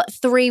right, I've got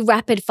 3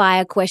 rapid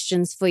fire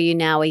questions for you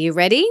now. Are you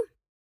ready?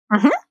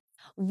 Mm-hmm.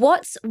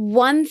 What's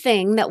one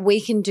thing that we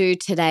can do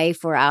today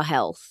for our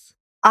health?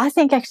 I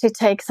think actually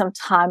take some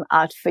time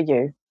out for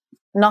you,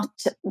 not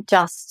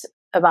just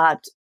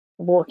about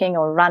walking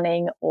or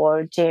running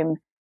or gym,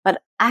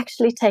 but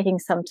actually taking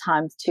some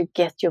time to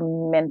get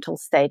your mental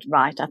state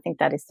right. I think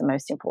that is the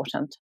most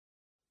important.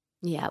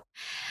 Yeah.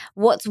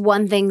 What's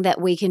one thing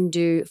that we can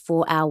do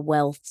for our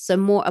wealth? So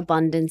more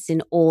abundance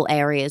in all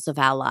areas of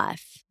our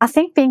life. I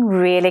think being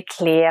really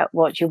clear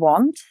what you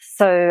want.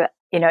 So,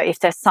 if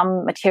there's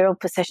some material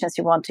possessions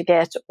you want to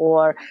get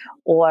or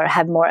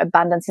have more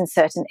abundance in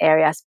certain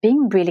areas,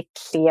 being really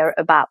clear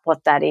about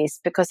what that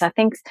is, because I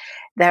think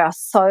there are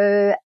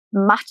so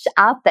much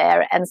out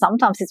there and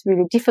sometimes it's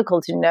really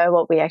difficult to know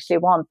what we actually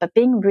want, but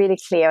being really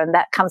clear. And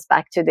that comes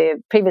back to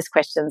the previous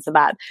questions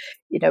about,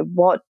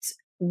 what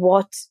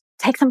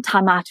take some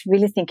time out to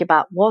really think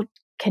about what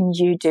can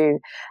you do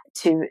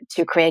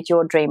to create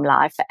your dream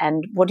life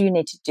and what do you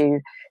need to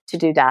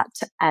do that,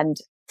 and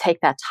take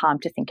that time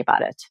to think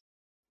about it.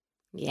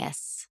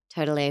 Yes,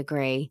 totally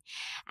agree.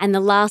 And the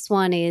last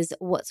one is,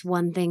 what's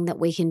one thing that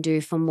we can do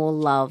for more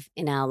love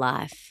in our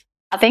life?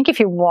 I think if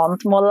you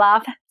want more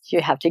love, you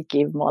have to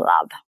give more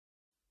love.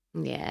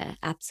 Yeah,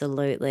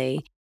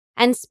 absolutely.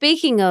 And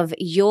speaking of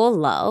your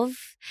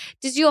love,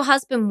 does your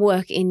husband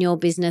work in your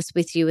business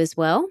with you as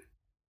well?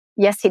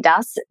 Yes, he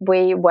does.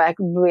 We work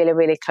really,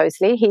 really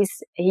closely. He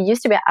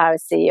used to be our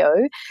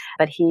CEO,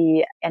 but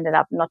he ended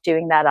up not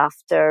doing that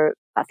after,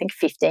 I think,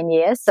 15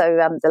 years. So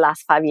the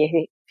last 5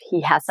 years, he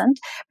hasn't.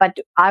 But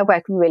I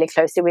work really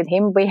closely with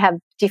him. We have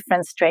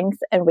different strengths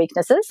and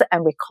weaknesses,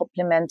 and we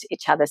complement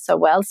each other so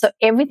well. So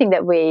everything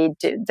that we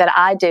do, that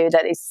I do,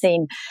 that is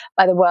seen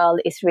by the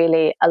world, is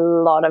really a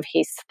lot of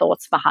his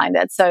thoughts behind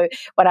it. So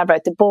when I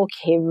wrote the book,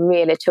 he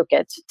really took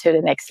it to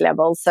the next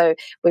level. So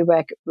we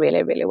work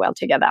really, really well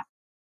together.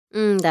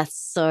 That's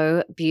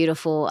so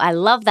beautiful. I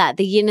love that.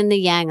 The yin and the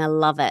yang. I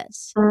love it.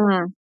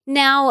 Mm.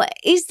 Now,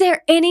 is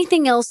there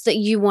anything else that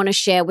you want to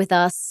share with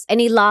us?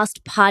 Any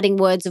last parting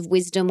words of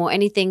wisdom or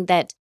anything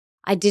that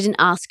I didn't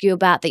ask you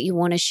about that you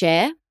want to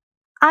share?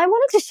 I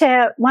wanted to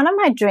share one of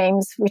my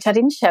dreams, which I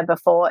didn't share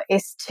before,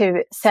 is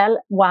to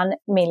sell 1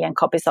 million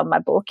copies of my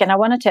book. And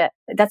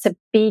that's a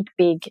big,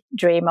 big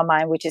dream of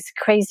mine, which is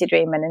a crazy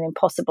dream and an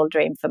impossible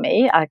dream for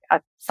me. I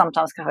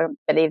sometimes can't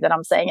believe that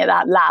I'm saying it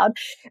out loud.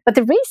 But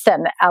the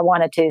reason I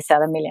wanted to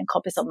sell 1 million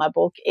copies of my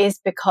book is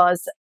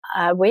because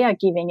we are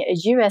giving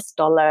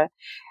 $1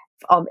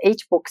 of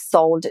each book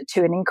sold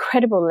to an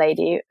incredible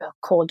lady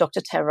called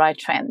Dr. Terai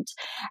Trent.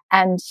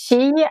 And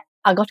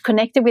I got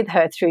connected with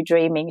her through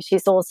dreaming.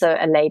 She's also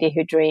a lady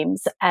who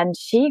dreams. And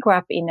she grew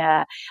up in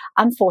a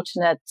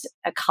unfortunate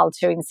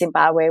culture in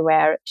Zimbabwe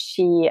where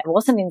she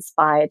wasn't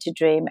inspired to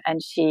dream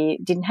and she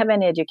didn't have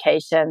any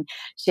education.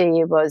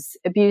 She was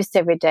abused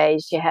every day.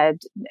 She had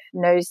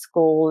no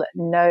school,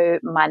 no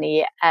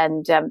money,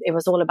 and it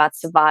was all about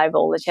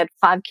survival. She had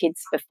 5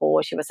 kids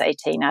before she was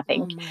 18, I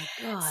think. Oh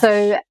my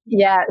gosh.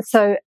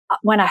 So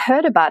when I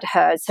heard about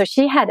her, so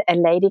she had a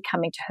lady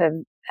coming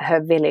to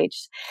her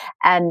village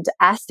and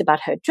asked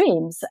about her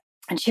dreams.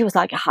 And she was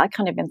like, I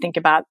can't even think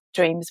about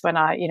dreams when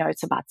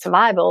it's about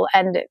survival.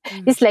 And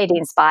this lady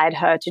inspired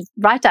her to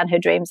write down her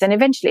dreams and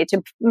eventually,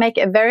 to make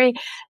a very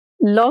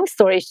long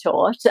story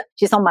short,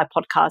 she's on my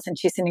podcast and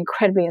she's an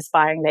incredibly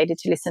inspiring lady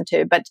to listen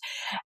to. But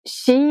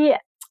she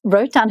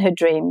wrote down her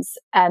dreams,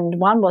 and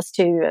one was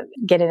to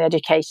get an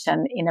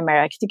education in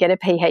America, to get a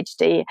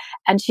PhD.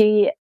 And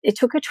it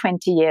took her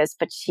 20 years,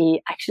 but she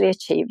actually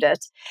achieved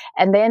it.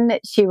 And then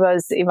she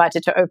was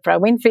invited to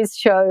Oprah Winfrey's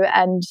show,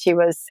 and she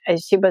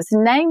was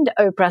named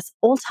Oprah's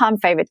all-time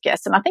favorite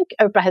guest. And I think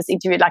Oprah has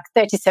interviewed like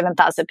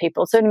 37,000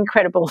 people, so an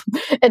incredible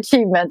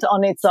achievement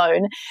on its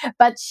own.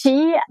 But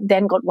she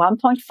then got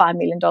 $1.5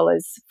 million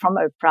from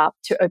Oprah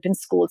to open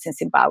schools in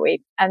Zimbabwe.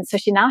 And so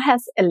she now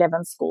has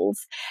 11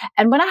 schools.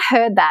 And when I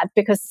heard that,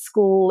 because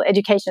school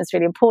education is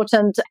really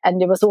important,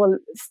 and it was all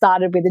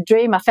started with a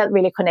dream, I felt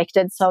really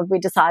connected. So we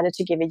decided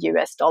to give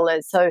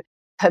 $. So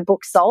her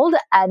book sold,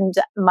 and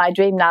my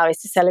dream now is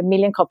to sell 1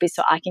 million copies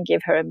so I can give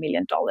her $1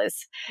 million.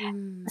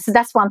 So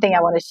that's one thing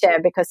I want to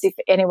share, because if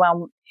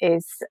anyone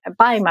is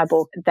buying my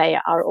book, they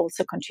are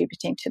also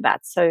contributing to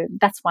that. So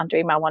that's one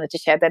dream I wanted to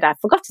share that I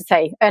forgot to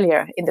say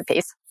earlier in the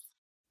piece.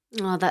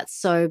 Oh, that's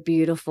so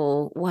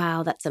beautiful.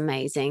 Wow, that's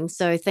amazing.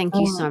 So thank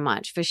you so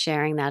much for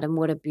sharing that, and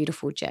what a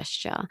beautiful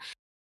gesture.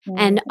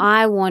 And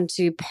I want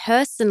to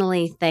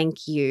personally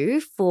thank you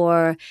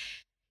for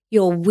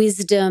your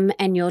wisdom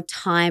and your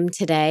time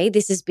today.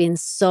 This has been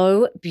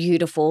so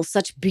beautiful,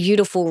 such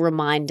beautiful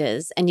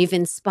reminders. And you've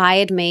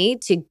inspired me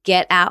to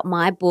get out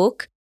my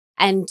book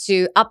and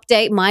to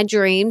update my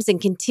dreams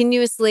and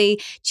continuously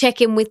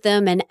check in with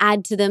them and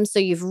add to them. So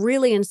you've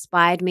really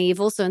inspired me. You've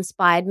also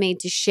inspired me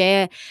to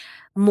share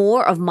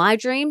more of my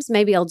dreams.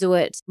 Maybe I'll do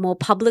it more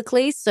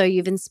publicly. So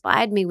you've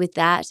inspired me with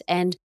that.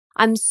 And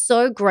I'm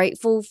so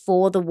grateful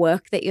for the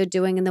work that you're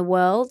doing in the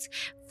world,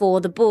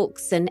 for the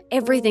books and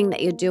everything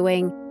that you're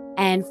doing.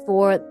 and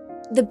for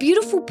the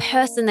beautiful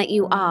person that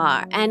you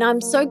are. And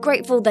I'm so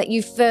grateful that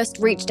you first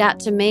reached out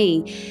to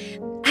me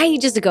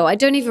ages ago. I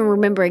don't even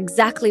remember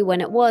exactly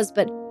when it was,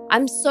 but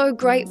I'm so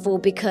grateful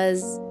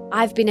because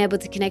I've been able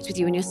to connect with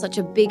you, and you're such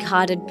a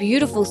big-hearted,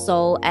 beautiful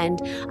soul,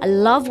 and I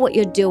love what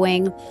you're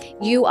doing.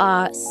 You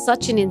are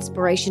such an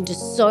inspiration to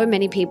so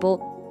many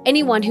people.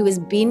 Anyone who has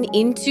been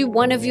into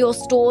one of your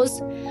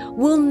stores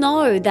will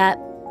know that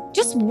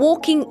just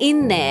walking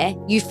in there,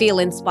 you feel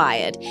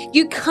inspired.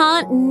 You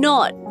can't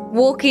not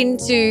walk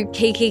into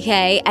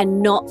Kikki.K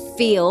and not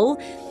feel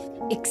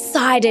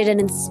excited and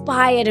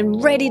inspired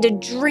and ready to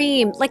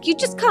dream. Like, you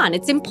just can't.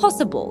 It's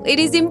impossible. It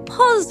is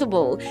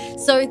impossible.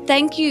 So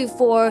thank you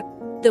for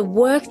the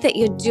work that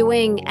you're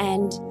doing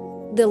and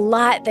the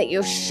light that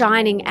you're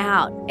shining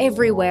out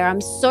everywhere. I'm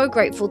so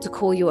grateful to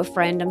call you a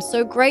friend. I'm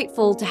so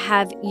grateful to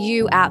have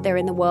you out there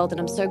in the world, and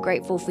I'm so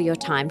grateful for your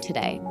time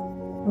today.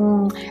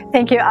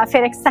 Thank you. I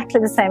feel exactly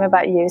the same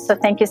about you. So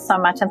thank you so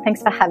much, and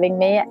thanks for having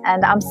me.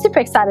 And I'm super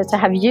excited to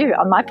have you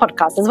on my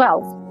podcast as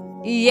well.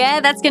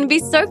 Yeah, that's going to be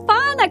so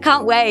fun. I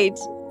can't wait.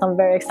 I'm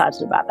very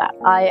excited about that.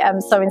 I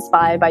am so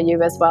inspired by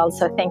you as well.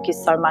 So thank you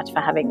so much for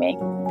having me.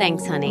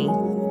 Thanks, honey.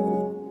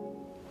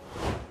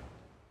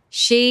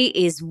 She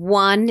is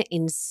one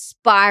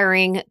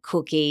inspiring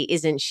cookie,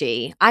 isn't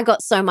she? I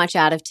got so much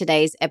out of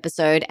today's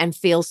episode and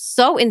feel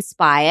so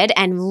inspired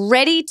and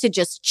ready to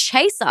just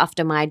chase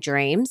after my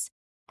dreams.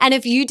 And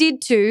if you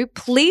did too,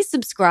 please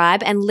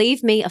subscribe and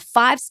leave me a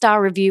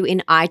 5-star review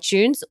in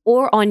iTunes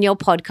or on your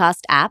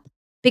podcast app,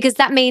 because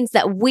that means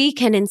that we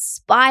can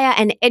inspire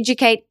and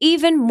educate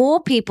even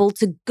more people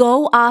to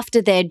go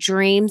after their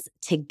dreams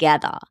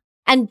together.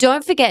 And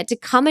don't forget to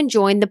come and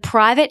join the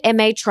private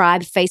MA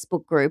Tribe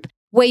Facebook group,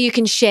 where you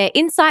can share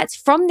insights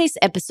from this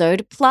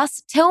episode,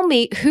 plus tell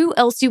me who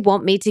else you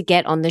want me to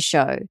get on the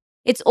show.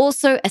 It's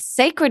also a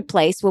sacred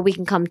place where we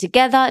can come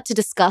together to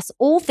discuss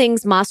all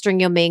things Mastering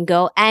Your Mean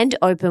Girl and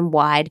Open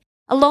Wide,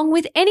 along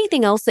with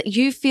anything else that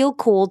you feel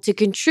called to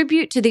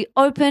contribute to the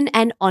open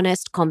and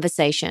honest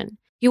conversation.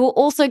 You will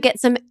also get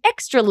some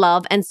extra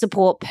love and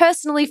support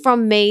personally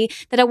from me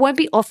that I won't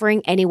be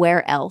offering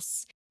anywhere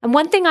else. And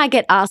one thing I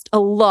get asked a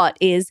lot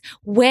is,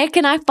 where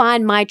can I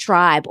find my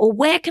tribe, or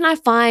where can I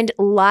find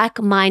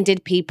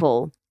like-minded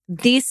people?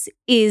 This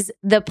is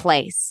the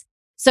place.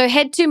 So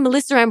head to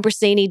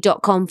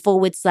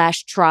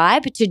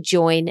melissaambrosini.com/tribe to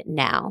join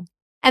now.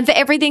 And for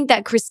everything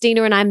that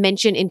Kristina and I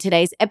mentioned in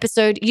today's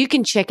episode, you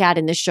can check out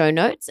in the show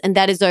notes, and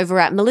that is over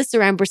at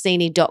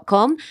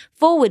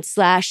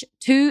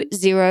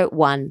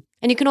melissaambrosini.com/201.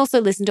 And you can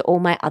also listen to all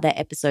my other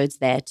episodes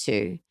there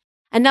too.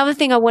 Another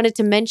thing I wanted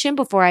to mention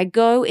before I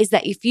go is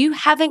that if you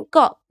haven't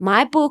got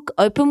my book,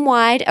 Open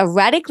Wide, A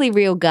Radically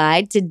Real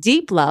Guide to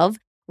Deep Love,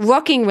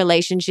 Rocking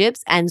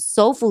Relationships, and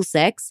Soulful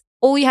Sex,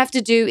 all you have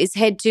to do is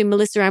head to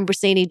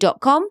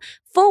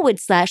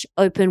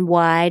melissaambrosini.com/open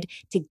wide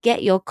to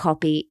get your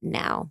copy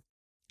now.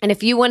 And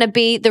if you want to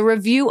be the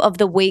review of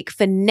the week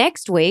for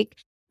next week,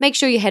 make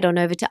sure you head on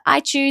over to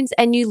iTunes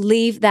and you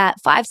leave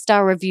that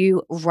 5-star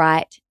review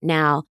right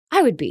now.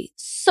 I would be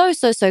so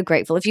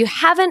grateful. If you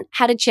haven't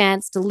had a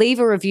chance to leave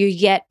a review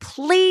yet,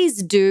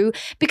 please do,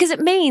 because it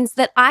means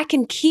that I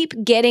can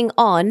keep getting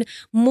on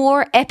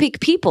more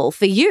epic people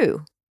for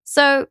you.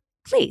 So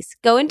please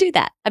go and do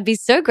that. I'd be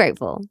so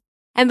grateful.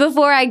 And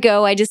before I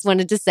go, I just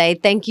wanted to say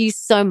thank you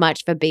so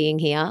much for being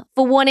here,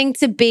 for wanting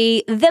to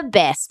be the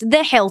best,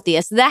 the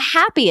healthiest, the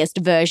happiest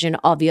version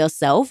of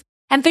yourself,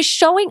 and for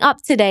showing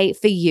up today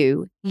for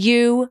you.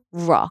 You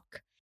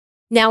rock.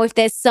 Now, if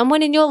there's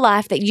someone in your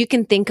life that you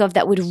can think of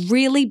that would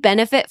really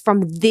benefit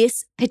from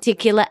this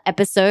particular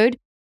episode,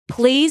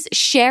 please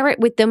share it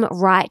with them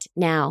right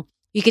now.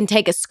 You can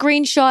take a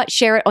screenshot,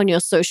 share it on your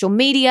social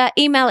media,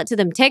 email it to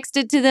them, text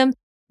it to them.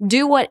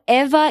 Do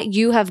whatever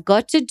you have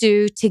got to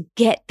do to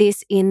get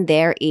this in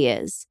their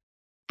ears.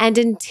 And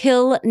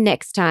until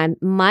next time,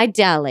 my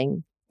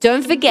darling,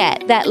 don't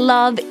forget that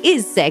love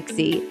is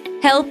sexy,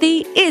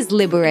 healthy is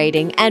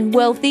liberating, and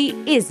wealthy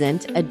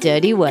isn't a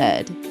dirty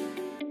word.